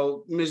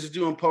know, Mrs.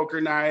 doing poker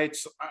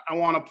nights. I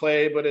want to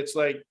play, but it's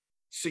like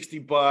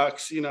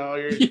 $60. You know,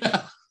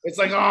 it's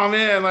like, oh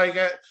man, like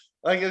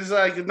it's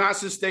like not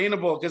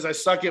sustainable because I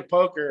suck at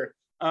poker.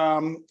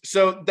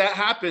 So that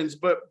happens.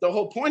 But the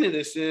whole point of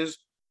this is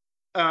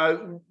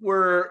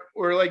we're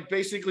like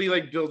basically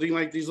like building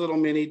like these little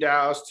mini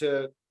DAOs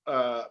to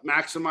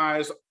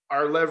maximize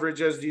our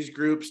leverage as these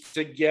groups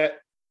to get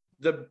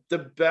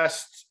the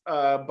best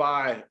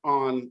buy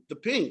on the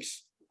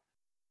pinks.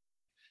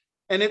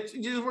 And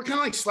we're kind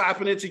of like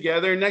slapping it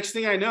together. Next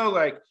thing I know,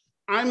 like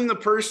I'm the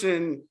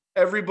person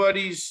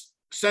everybody's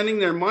sending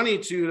their money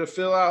to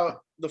fill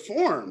out the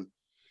form.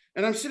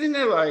 And I'm sitting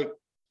there like,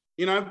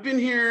 you know, I've been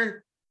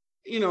here,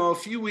 you know, a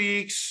few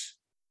weeks.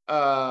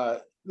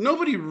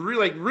 Nobody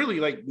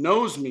really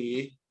knows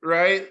me,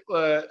 right?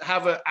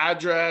 Have an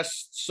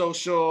address,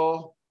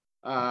 social,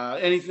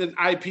 anything,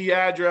 IP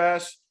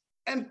address.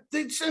 And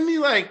they'd send me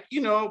like,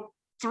 you know,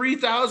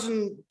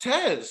 3,000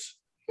 tes.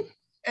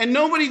 And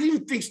nobody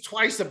even thinks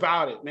twice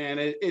about it, man.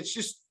 It's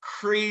just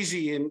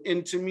crazy.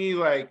 And to me,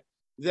 like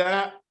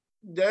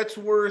that's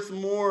worth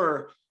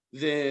more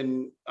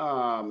than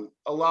a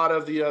lot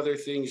of the other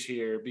things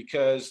here,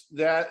 because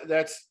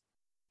that's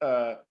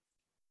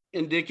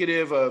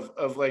indicative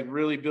of like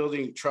really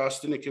building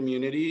trust in the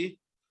community.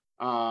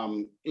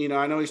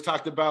 I know he's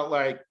talked about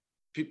like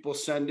people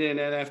sending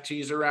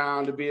NFTs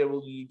around to be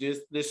able to do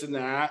this and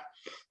that.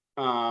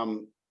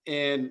 And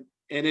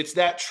it's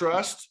that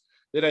trust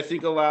that I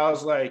think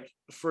allows like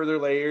further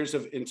layers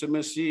of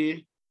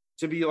intimacy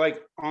to be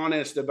like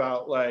honest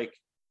about like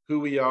who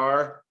we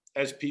are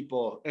as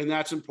people. And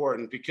that's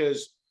important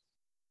because,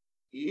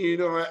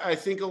 I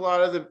think a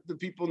lot of the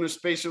people in this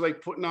space are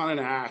like putting on an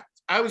act.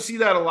 I would see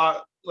that a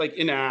lot like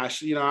in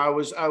Ash. I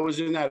was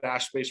in that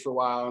Ash space for a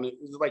while, and it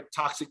was like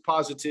toxic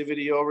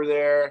positivity over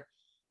there.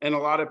 And a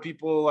lot of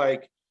people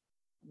like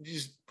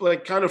just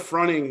like kind of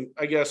fronting,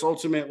 I guess,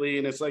 ultimately.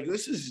 And it's like,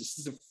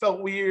 it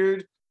felt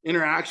weird.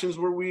 Interactions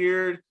were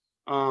weird.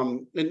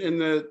 And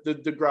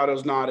the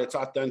Grotto's not, it's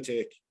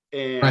authentic.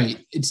 And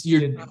right.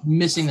 You're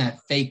missing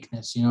that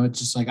fakeness, it's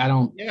just like,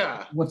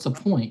 what's the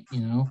point,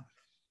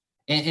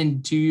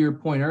 And to your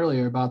point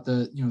earlier about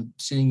the,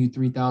 sending you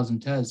 3,000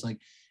 TES, like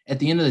at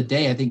the end of the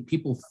day, I think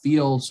people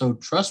feel so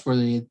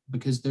trustworthy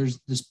because there's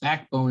this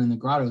backbone in the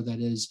Grotto that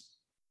is,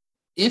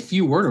 if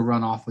you were to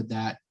run off with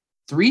that,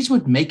 threes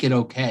would make it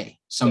okay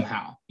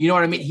somehow. Yeah. You know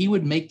what I mean? He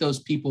would make those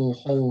people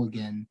whole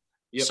again.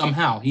 Yep.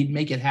 Somehow he'd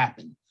make it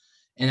happen.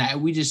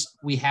 And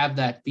we have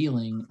that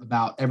feeling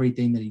about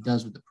everything that he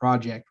does with the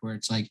project, where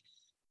it's like,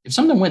 if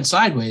something went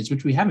sideways,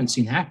 which we haven't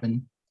seen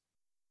happen,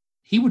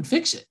 he would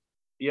fix it.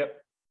 Yep.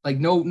 Like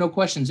no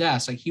questions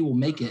asked. Like he will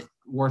make it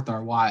worth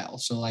our while.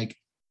 So like,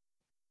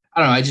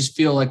 I don't know. I just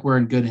feel like we're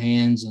in good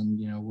hands, and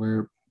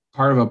we're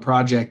part of a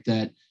project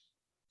that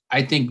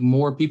I think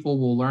more people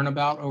will learn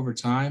about over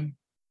time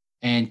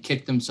and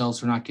kick themselves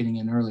for not getting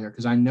in earlier.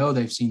 Because I know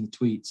they've seen the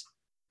tweets.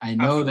 I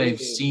know Absolutely. They've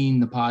seen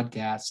the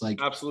podcast.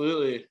 Like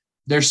Absolutely.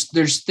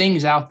 There's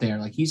things out there.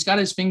 Like he's got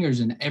his fingers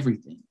in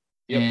everything.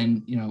 Yep.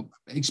 And,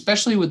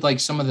 especially with like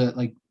some of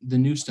the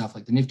new stuff,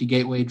 like the Nifty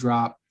Gateway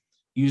drop,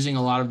 using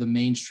a lot of the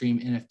mainstream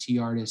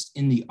NFT artists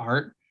in the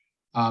art,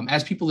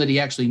 as people that he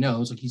actually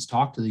knows. Like he's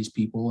talked to these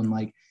people, and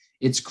like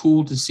it's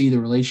cool to see the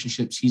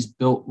relationships he's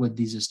built with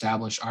these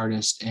established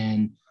artists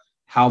and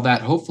how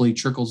that hopefully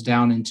trickles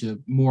down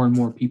into more and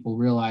more people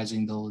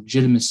realizing the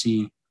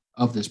legitimacy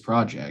of this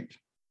project.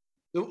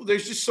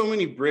 There's just so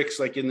many bricks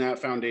like in that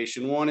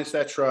foundation. One, it's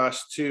that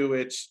trust. Two,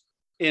 it's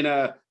in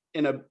a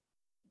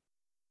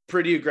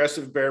pretty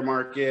aggressive bear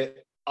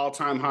market,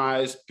 all-time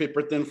highs,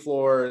 paper thin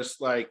floors,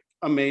 like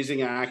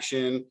amazing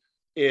action.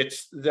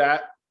 It's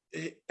that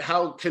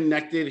how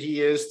connected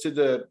he is to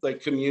the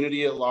like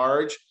community at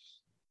large,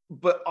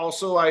 but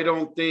also I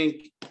don't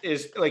think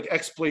is like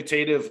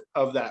exploitative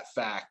of that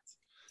fact.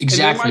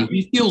 Exactly.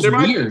 He feels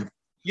weird.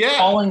 Yeah.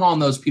 Calling on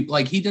those people.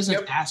 Like he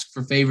doesn't ask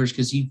for favors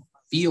because he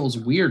feels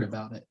weird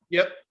about it.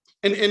 Yep.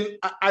 And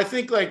I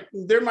think like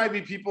there might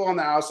be people on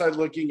the outside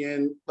looking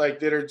in like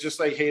that are just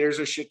like haters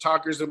or shit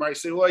talkers that might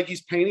say, well, like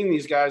he's painting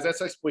these guys.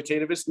 That's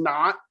exploitative. It's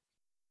not.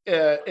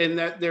 And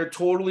that they're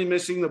totally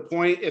missing the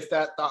point if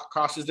that thought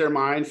crosses their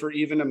mind for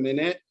even a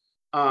minute.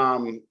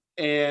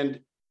 And,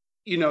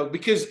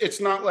 because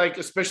it's not like,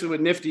 especially with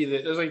Nifty,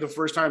 that it was like the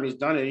first time he's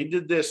done it. He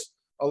did this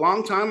a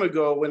long time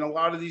ago when a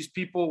lot of these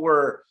people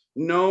were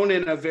known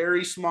in a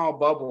very small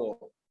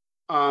bubble.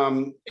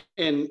 And,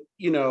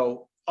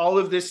 all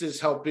of this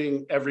is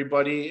helping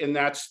everybody. And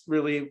that's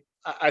really,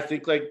 I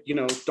think like,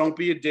 don't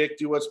be a dick,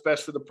 do what's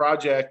best for the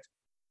project.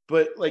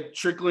 But like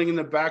trickling in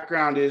the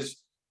background is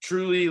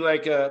truly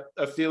like a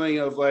feeling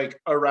of like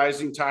a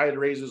rising tide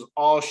raises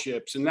all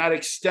ships. And that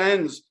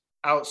extends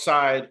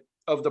outside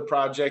of the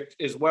project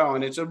as well.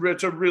 And it's a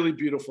really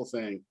beautiful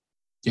thing.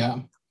 Yeah,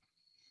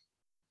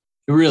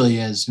 it really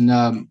is.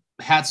 And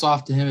hats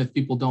off to him. If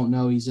people don't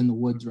know, he's in the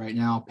woods right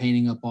now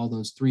painting up all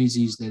those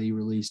threesies that he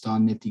released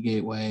on Nifty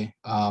Gateway.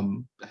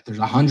 There's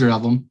 100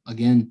 of them.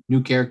 Again,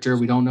 new character.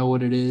 We don't know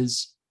what it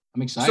is.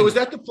 I'm excited. So is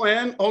that the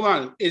plan? Hold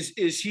on. Is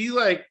he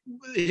like,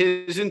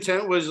 his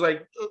intent was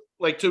like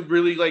to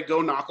really like go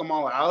knock them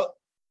all out?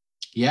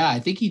 Yeah, I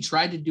think he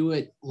tried to do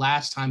it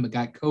last time, but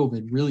got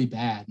COVID really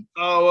bad.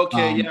 Oh,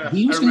 okay. Yeah.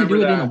 He was going to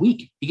do it in a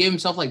week. He gave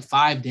himself like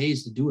 5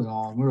 days to do it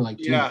all. And we were like,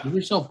 dude, give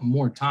yourself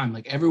more time.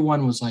 Like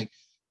everyone was like,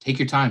 take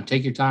your time.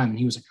 And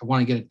he was like, I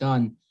want to get it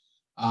done.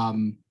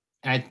 The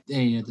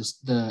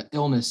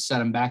illness set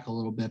him back a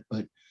little bit,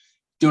 but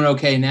doing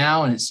okay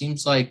now. And it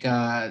seems like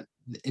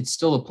it's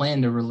still a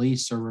plan to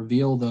release or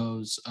reveal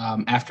those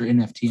after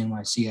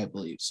NFTNYC, I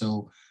believe.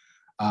 So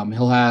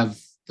he'll have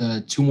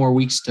the 2 more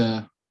weeks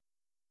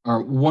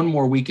or 1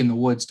 more week in the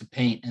woods to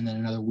paint, and then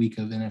another week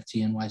of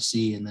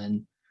NFTNYC. And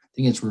then I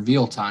think it's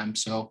reveal time.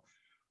 So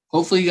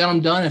hopefully you got them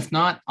done. If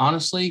not,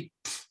 honestly,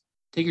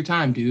 take your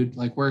time, dude.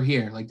 Like we're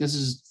here. Like this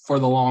is for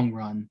the long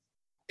run.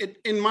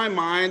 In my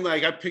mind,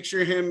 like I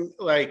picture him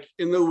like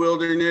in the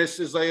wilderness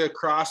is like a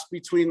cross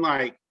between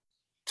like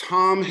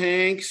Tom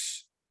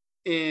Hanks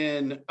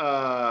and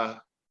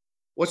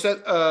what's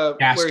that?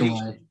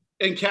 Castaway.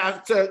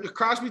 A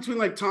cross between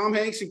like Tom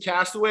Hanks and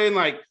Castaway and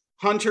like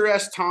Hunter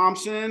S.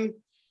 Thompson,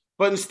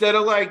 but instead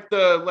of like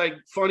the like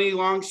funny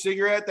long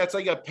cigarette, that's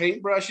like a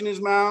paintbrush in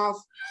his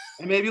mouth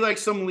and maybe like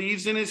some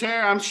leaves in his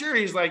hair. I'm sure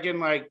he's like in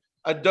like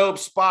a dope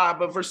spot,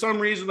 but for some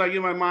reason, like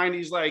in my mind,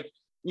 he's like,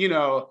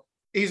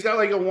 he's got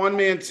like a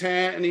one-man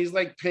tent and he's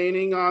like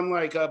painting on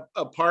like a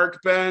park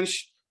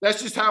bench.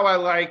 That's just how I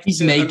like He's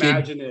to naked.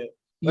 imagine it.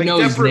 You like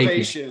know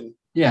deprivation.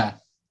 Yeah.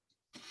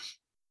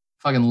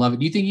 Fucking love it.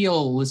 Do you think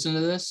he'll listen to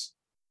this?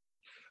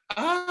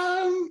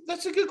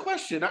 That's a good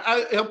question.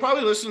 He'll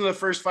probably listen to the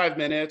first 5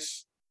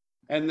 minutes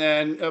and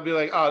then he'll be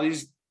like, oh,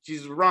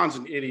 Ron's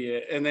an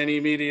idiot. And then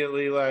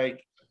immediately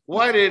like,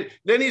 then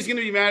he's going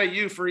to be mad at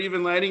you for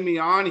even letting me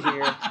on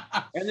here.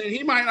 And then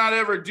he might not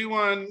ever do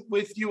one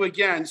with you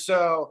again.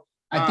 So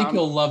I think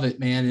he'll love it,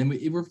 man. And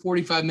we're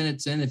 45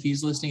 minutes in. If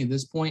he's listening at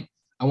this point,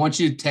 I want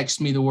you to text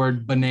me the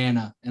word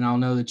banana and I'll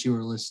know that you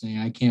were listening.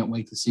 I can't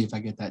wait to see if I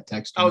get that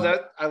text.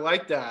 I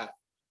like that.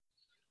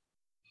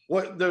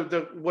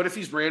 What if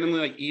he's randomly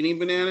like eating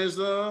bananas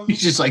though?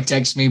 He's just like,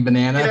 text me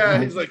banana. Yeah,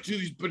 he's like,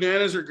 dude, these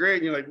bananas are great.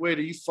 And you're like, wait,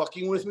 are you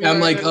fucking with me? I'm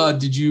like, so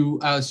you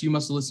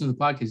must have listened to the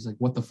podcast. He's like,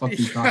 what the fuck are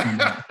you talking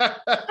about?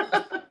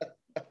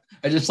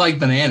 I just like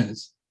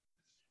bananas.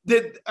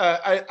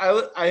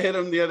 I hit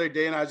him the other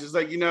day and I was just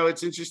like,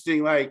 it's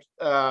interesting. Like,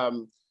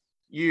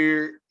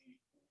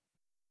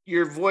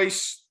 your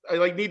voice, I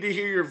like need to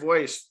hear your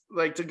voice,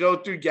 like to go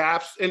through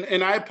gaps.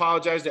 And I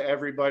apologize to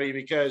everybody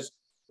because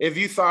if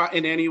you thought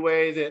in any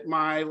way that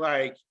my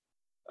like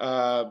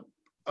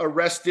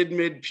arrested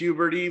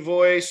mid-puberty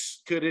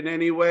voice could in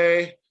any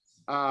way,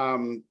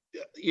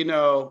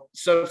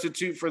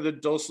 substitute for the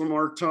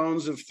dulcimer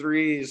tones of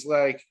threes,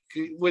 like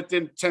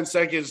within 10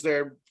 seconds,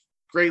 they're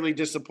greatly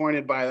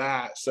disappointed by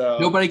that. So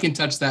nobody can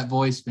touch that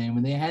voice, man.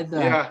 When they had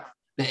the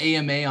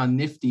AMA on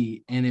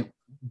Nifty and it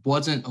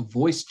wasn't a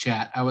voice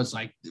chat, I was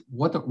like,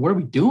 what are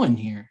we doing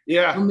here?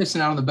 Yeah. We're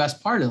missing out on the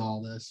best part of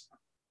all this.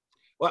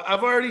 Well,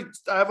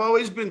 I've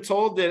always been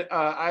told that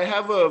I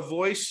have a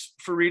voice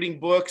for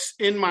reading books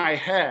in my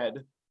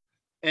head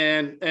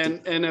and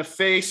a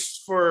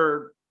face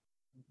for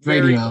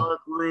very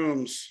dark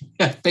rooms.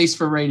 Yeah, face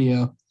for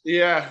radio.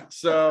 Yeah.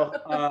 So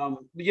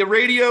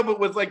radio, but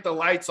with like the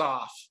lights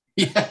off.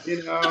 Yeah.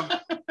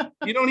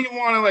 You don't even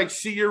want to like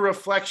see your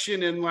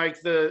reflection in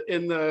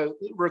the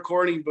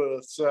recording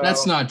booth. So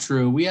that's not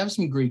true. We have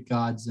some Greek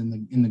gods in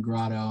the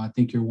grotto. I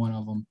think you're one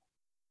of them.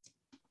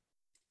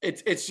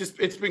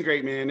 It's been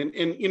great, man.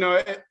 And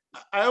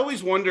I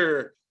always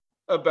wonder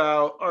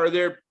about, are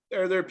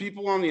there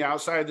people on the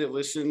outside that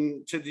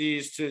listen to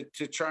these to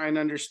try and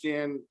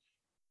understand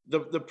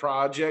the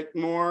project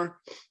more?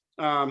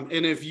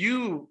 And if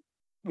you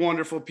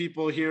wonderful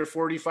people here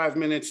 45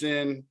 minutes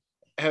in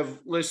have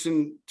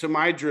listened to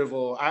my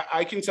drivel,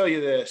 I can tell you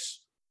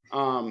this,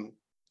 and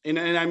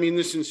I mean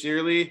this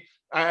sincerely,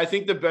 I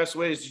think the best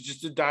way is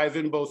just to dive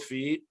in both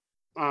feet.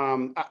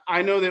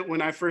 I know that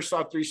when I first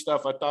saw 3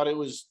 stuff, I thought it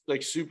was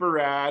like super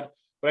rad,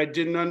 but I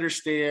didn't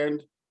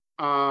understand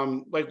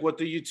like what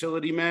the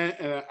utility meant.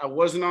 And I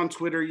wasn't on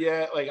Twitter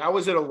yet. Like I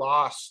was at a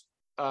loss.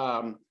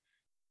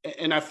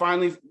 And I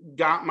finally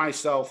got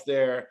myself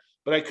there,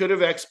 but I could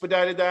have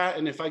expedited that.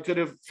 And if I could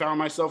have found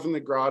myself in the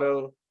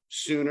grotto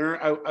sooner,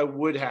 I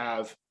would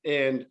have.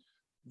 And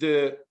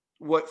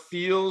what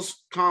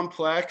feels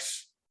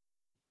complex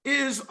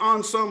is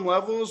on some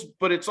levels,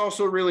 but it's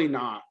also really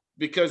not.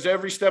 Because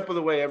every step of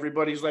the way,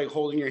 everybody's like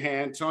holding your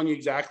hand, telling you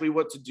exactly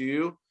what to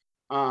do.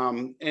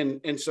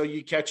 And so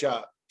you catch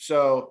up.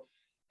 So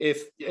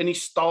if any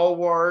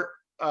stalwart,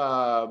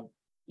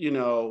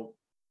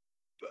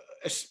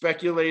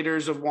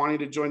 speculators of wanting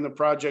to join the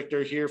project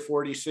are here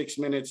 46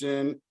 minutes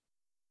in,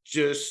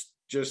 just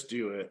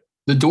do it.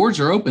 The doors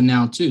are open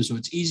now too. So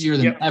it's easier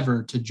than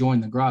ever to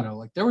join the grotto.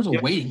 Like there was a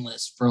waiting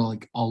list for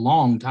like a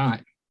long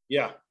time.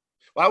 Yeah.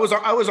 Well,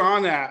 I was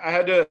on that. I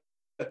had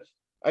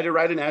to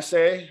write an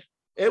essay.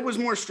 It was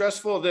more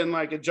stressful than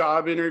like a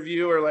job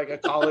interview or like a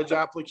college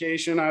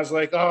application. I was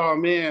like, oh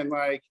man,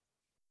 like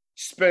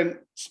spent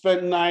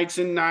nights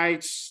and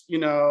nights,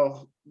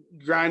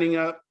 grinding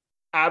up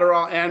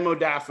Adderall and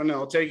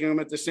modafinil, taking them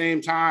at the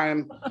same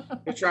time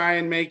to try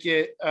and make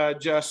it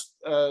just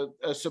a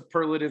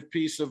superlative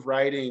piece of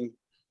writing.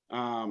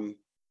 I'm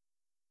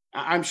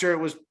sure it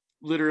was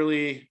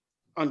literally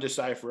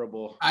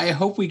undecipherable. I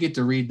hope we get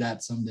to read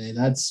that someday.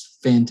 That's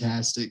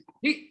fantastic.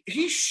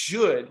 He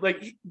should.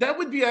 Like that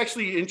would be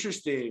actually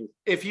interesting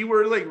if he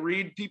were to like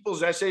read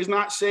people's essays,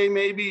 not say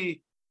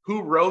maybe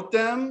who wrote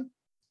them,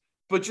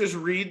 but just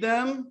read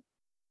them.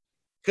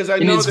 Because I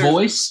know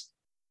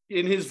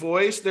in his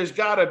voice, there's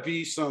gotta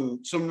be some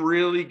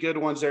really good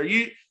ones there.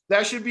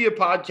 That should be a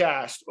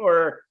podcast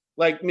or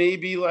like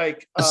maybe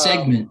like a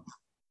segment.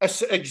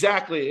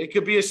 Exactly. It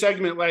could be a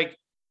segment like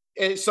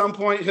at some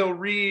point he'll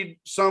read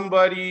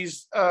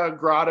somebody's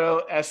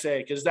grotto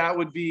essay because that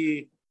would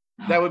be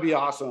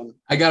awesome.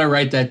 I got to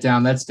write that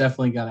down. That's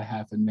definitely got to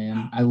happen,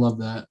 man. I love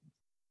that.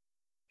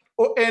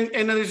 Oh,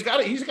 and he's got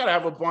to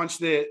have a bunch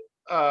that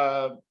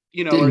are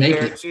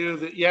there too.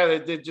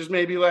 That just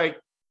maybe like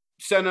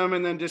sent them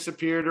and then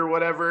disappeared or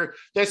whatever.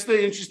 That's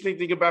the interesting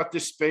thing about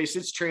this space.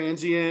 It's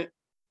transient.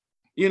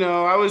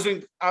 I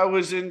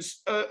was in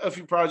a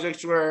few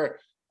projects where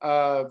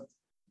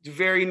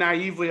very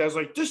naively I was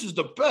like, this is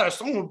the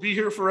best, I'm gonna be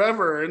here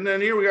forever, and then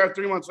here we are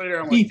 3 months later,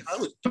 I'm like, I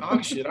was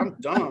dog shit, I'm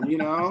dumb.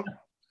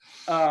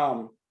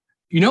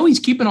 He's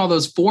keeping all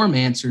those form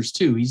answers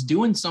too. He's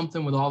doing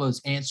something with all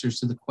those answers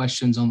to the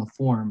questions on the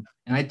form.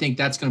 And I think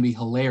that's going to be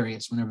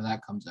hilarious whenever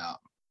that comes out.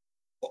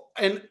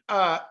 And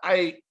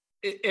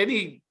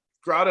any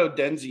Grotto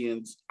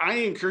Denzians, I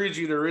encourage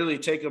you to really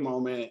take a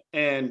moment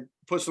and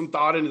put some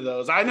thought into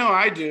those. I know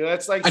I do.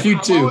 That's like, I do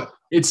too.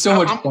 It's so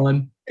much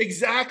fun.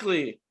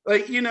 Exactly.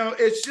 Like,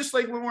 it's just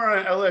like when we're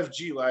on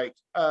LFG, like,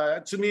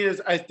 to me,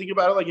 is I think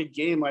about it like a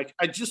game. Like,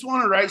 I just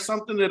want to write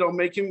something that'll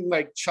make him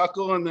like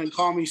chuckle and then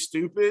call me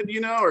stupid,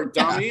 or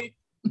dummy,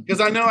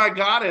 because I know I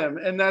got him,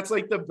 and that's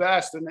like the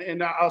best.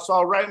 And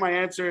I'll write my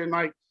answer and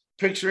like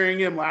picturing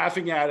him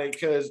laughing at it,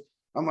 because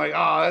I'm like,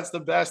 oh, that's the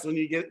best when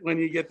you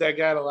get that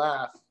guy to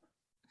laugh.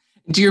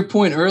 To your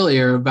point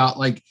earlier about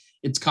like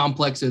it's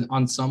complex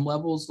on some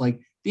levels, like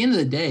at the end of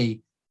the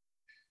day,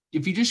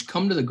 if you just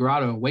come to the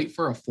grotto and wait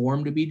for a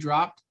form to be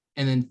dropped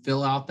and then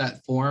fill out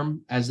that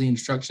form as the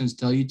instructions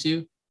tell you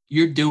to,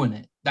 you're doing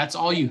it. That's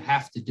all you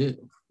have to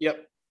do.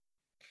 Yep.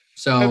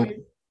 So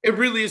it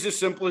really is as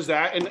simple as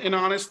that. And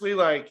honestly,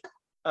 like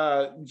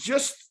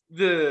just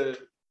the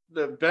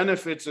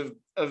benefits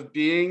of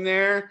being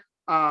there,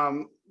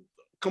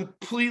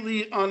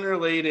 completely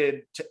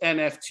unrelated to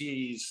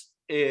NFTs,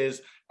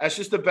 is that's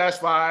just the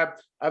best vibe.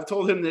 I've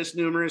told him this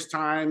numerous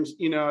times.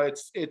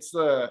 It's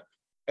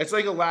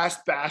like a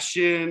last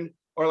bastion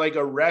or like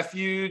a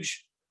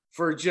refuge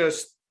for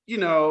just,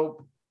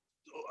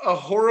 a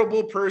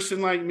horrible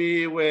person like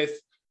me with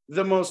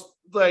the most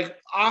like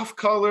off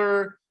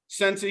color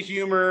sense of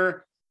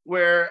humor,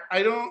 where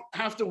I don't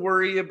have to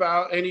worry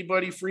about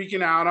anybody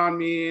freaking out on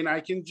me, and I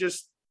can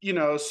just,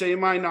 say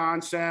my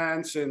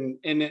nonsense and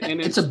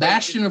it's a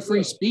bastion of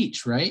free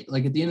speech, right?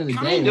 Like at the end of the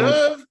day,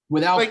 like,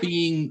 without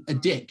being a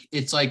dick,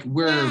 it's like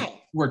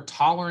we're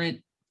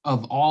tolerant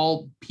of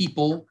all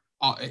people,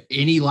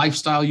 any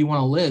lifestyle you want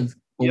to live,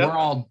 but we're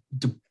all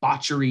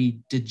debauchery,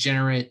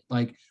 degenerate,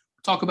 like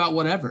talk about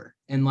whatever.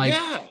 And like,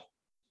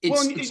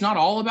 it's not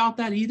all about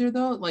that either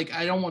though. Like,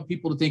 I don't want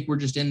people to think we're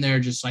just in there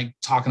just like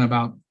talking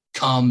about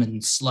cum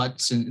and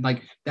sluts and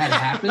like that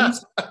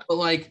happens, but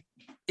like,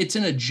 it's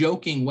in a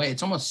joking way.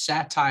 It's almost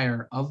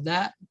satire of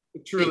that.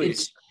 Truly.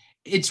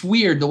 It's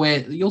weird the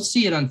way you'll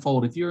see it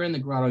unfold. If you're in the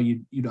grotto,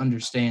 you'd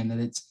understand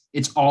that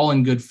it's all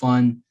in good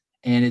fun,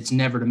 and it's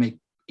never to make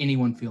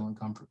anyone feel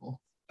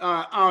uncomfortable.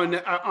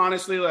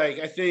 Honestly, like,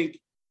 I think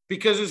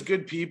because it's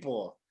good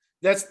people,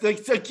 that's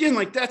like, again,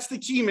 like that's the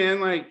key, man.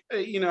 Like,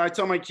 I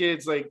tell my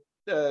kids, like,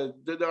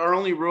 our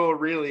only rule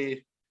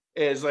really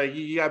is like,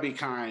 you gotta be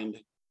kind.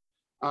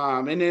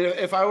 And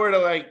if I were to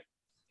like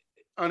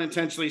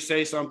unintentionally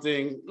say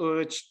something,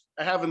 which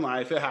I have in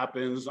life, it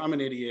happens, I'm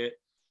an idiot,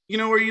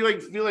 where you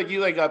like feel like you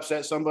like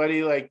upset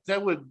somebody, like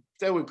that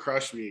would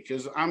crush me,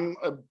 because I'm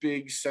a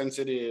big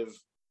sensitive,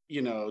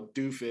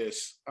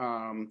 doofus.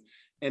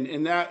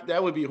 And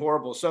that would be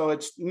horrible. So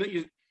it's,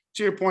 to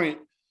your point,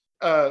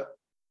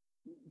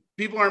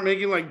 people aren't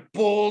making like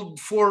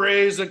bold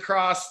forays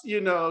across,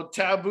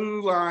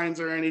 taboo lines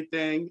or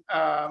anything.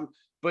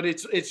 But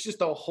it's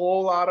just a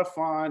whole lot of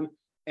fun,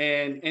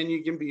 and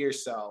you can be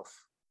yourself.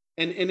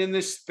 And in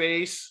this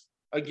space,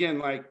 again,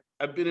 like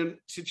I've been in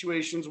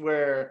situations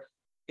where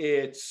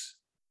it's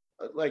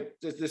like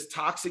this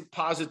toxic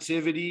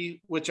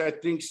positivity, which I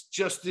think is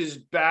just as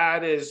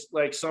bad as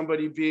like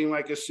somebody being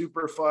like a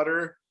super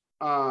futter,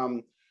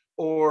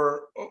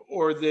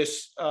 or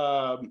this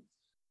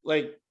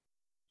like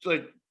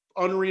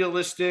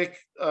unrealistic,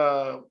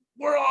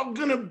 we're all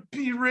gonna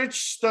be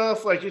rich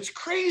stuff. Like, it's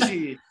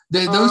crazy.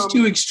 Those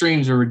two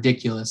extremes are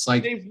ridiculous.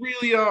 Like, they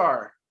really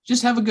are.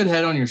 Just have a good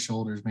head on your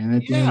shoulders, man.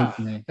 At the end of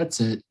the day,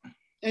 that's it.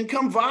 And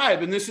come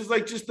vibe. And this is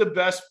like just the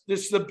best.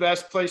 This is the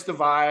best place to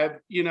vibe.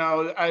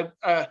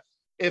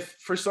 If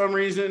for some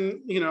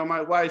reason,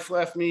 my wife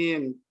left me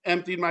and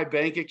emptied my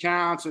bank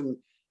accounts, and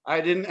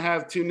I didn't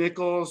have 2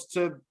 nickels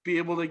to be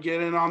able to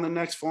get in on the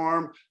next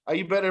farm,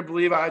 you better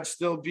believe I'd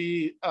still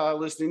be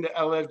listening to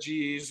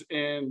LFGs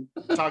and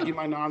talking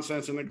my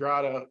nonsense in the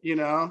grotto,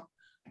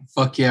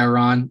 Fuck yeah,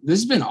 Ron. This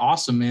has been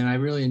awesome, man. I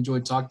really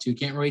enjoyed talking to you.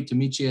 Can't wait to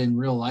meet you in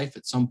real life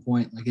at some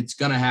point. Like, it's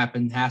going to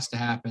happen, has to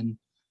happen.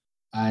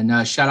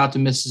 And shout out to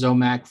Mrs.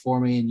 Omac for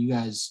me, and you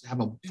guys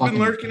have a fucking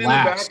blast. In the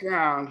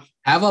background.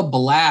 Have a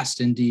blast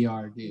in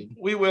DR, dude.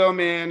 We will,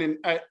 man. And,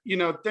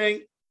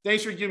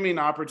 thanks for giving me an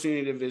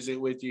opportunity to visit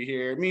with you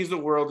here. It means the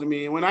world to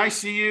me. When I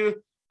see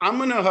you, I'm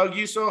going to hug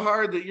you so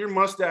hard that your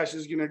mustache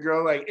is going to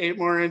grow like 8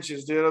 more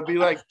inches, dude. It'll be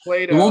like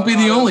Play-Doh. It won't be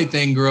the only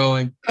thing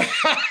growing.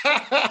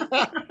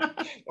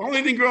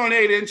 Only thing growing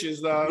 8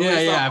 inches, though.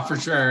 Yeah, for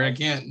sure. I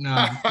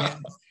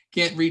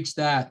can't reach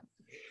that.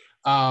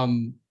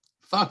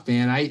 Fuck,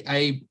 man.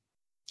 I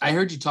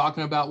heard you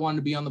talking about wanting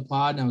to be on the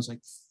pod, and I was like,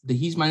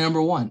 he's my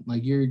number one.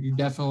 Like, you're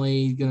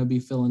definitely going to be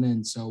filling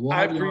in. So we'll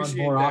have you on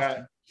more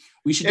often.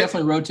 We should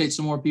definitely rotate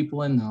some more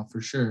people in, though,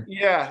 for sure.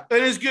 Yeah,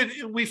 it is good.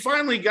 We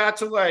finally got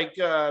to like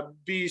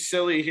be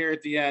silly here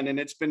at the end, and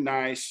it's been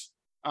nice.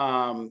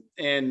 And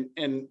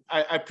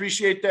I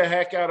appreciate the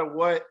heck out of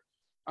what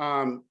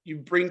you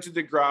bring to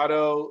the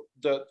grotto,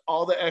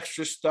 all the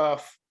extra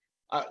stuff.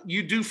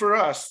 you do for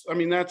us. I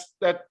mean, that's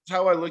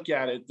how I look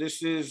at it.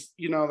 This is,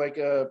 like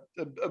a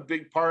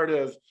big part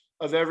of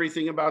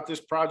everything about this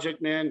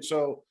project, man.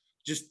 So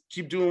just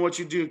keep doing what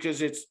you do,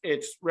 because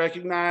it's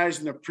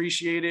recognized and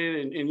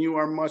appreciated, and you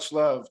are much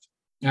loved.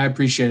 I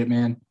appreciate it,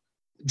 man.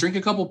 Drink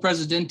a couple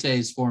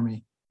Presidentes for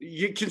me.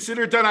 You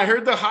consider it done. I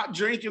heard the hot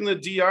drink in the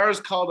DR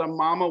is called a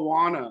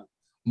Mamajuana.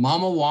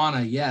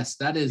 Mamajuana, yes,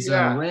 that is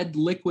a red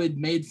liquid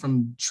made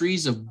from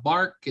trees of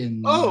bark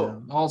and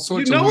all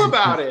sorts. You of know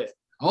about it?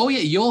 Oh yeah,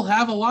 you'll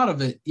have a lot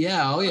of it.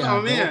 Yeah, oh yeah.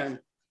 Oh man,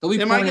 they'll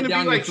be am I going to be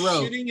down like your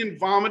throat. shitting and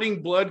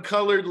vomiting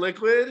blood-colored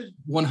liquid?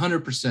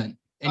 100%.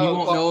 And you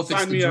won't know if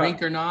it's the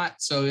drink or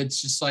not. So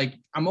it's just like,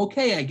 I'm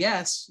okay, I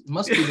guess. It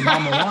must be the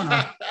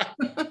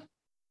Mamajuana.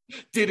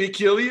 Did it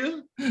kill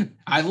you?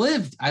 I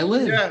lived.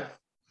 Yeah.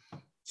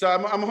 So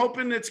I'm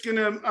hoping it's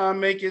gonna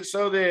make it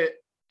so that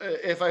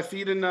if I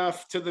feed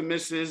enough to the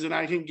missus and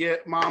I can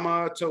get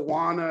Mama to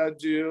wanna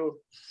do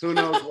who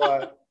knows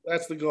what.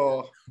 That's the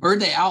goal. Or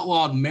they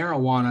outlawed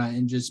marijuana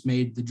and just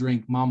made the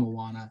drink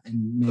Mamajuana.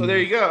 And there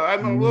you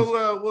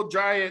go. We'll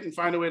dry it and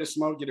find a way to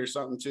smoke it or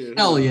something too.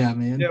 Hell yeah,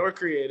 man. Yeah, we're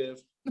creative.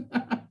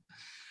 All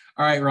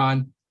right,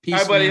 Ron. Peace, all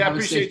right, buddy. Man. I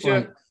appreciate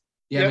you.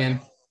 Yeah,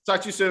 man.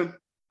 Talk to you soon.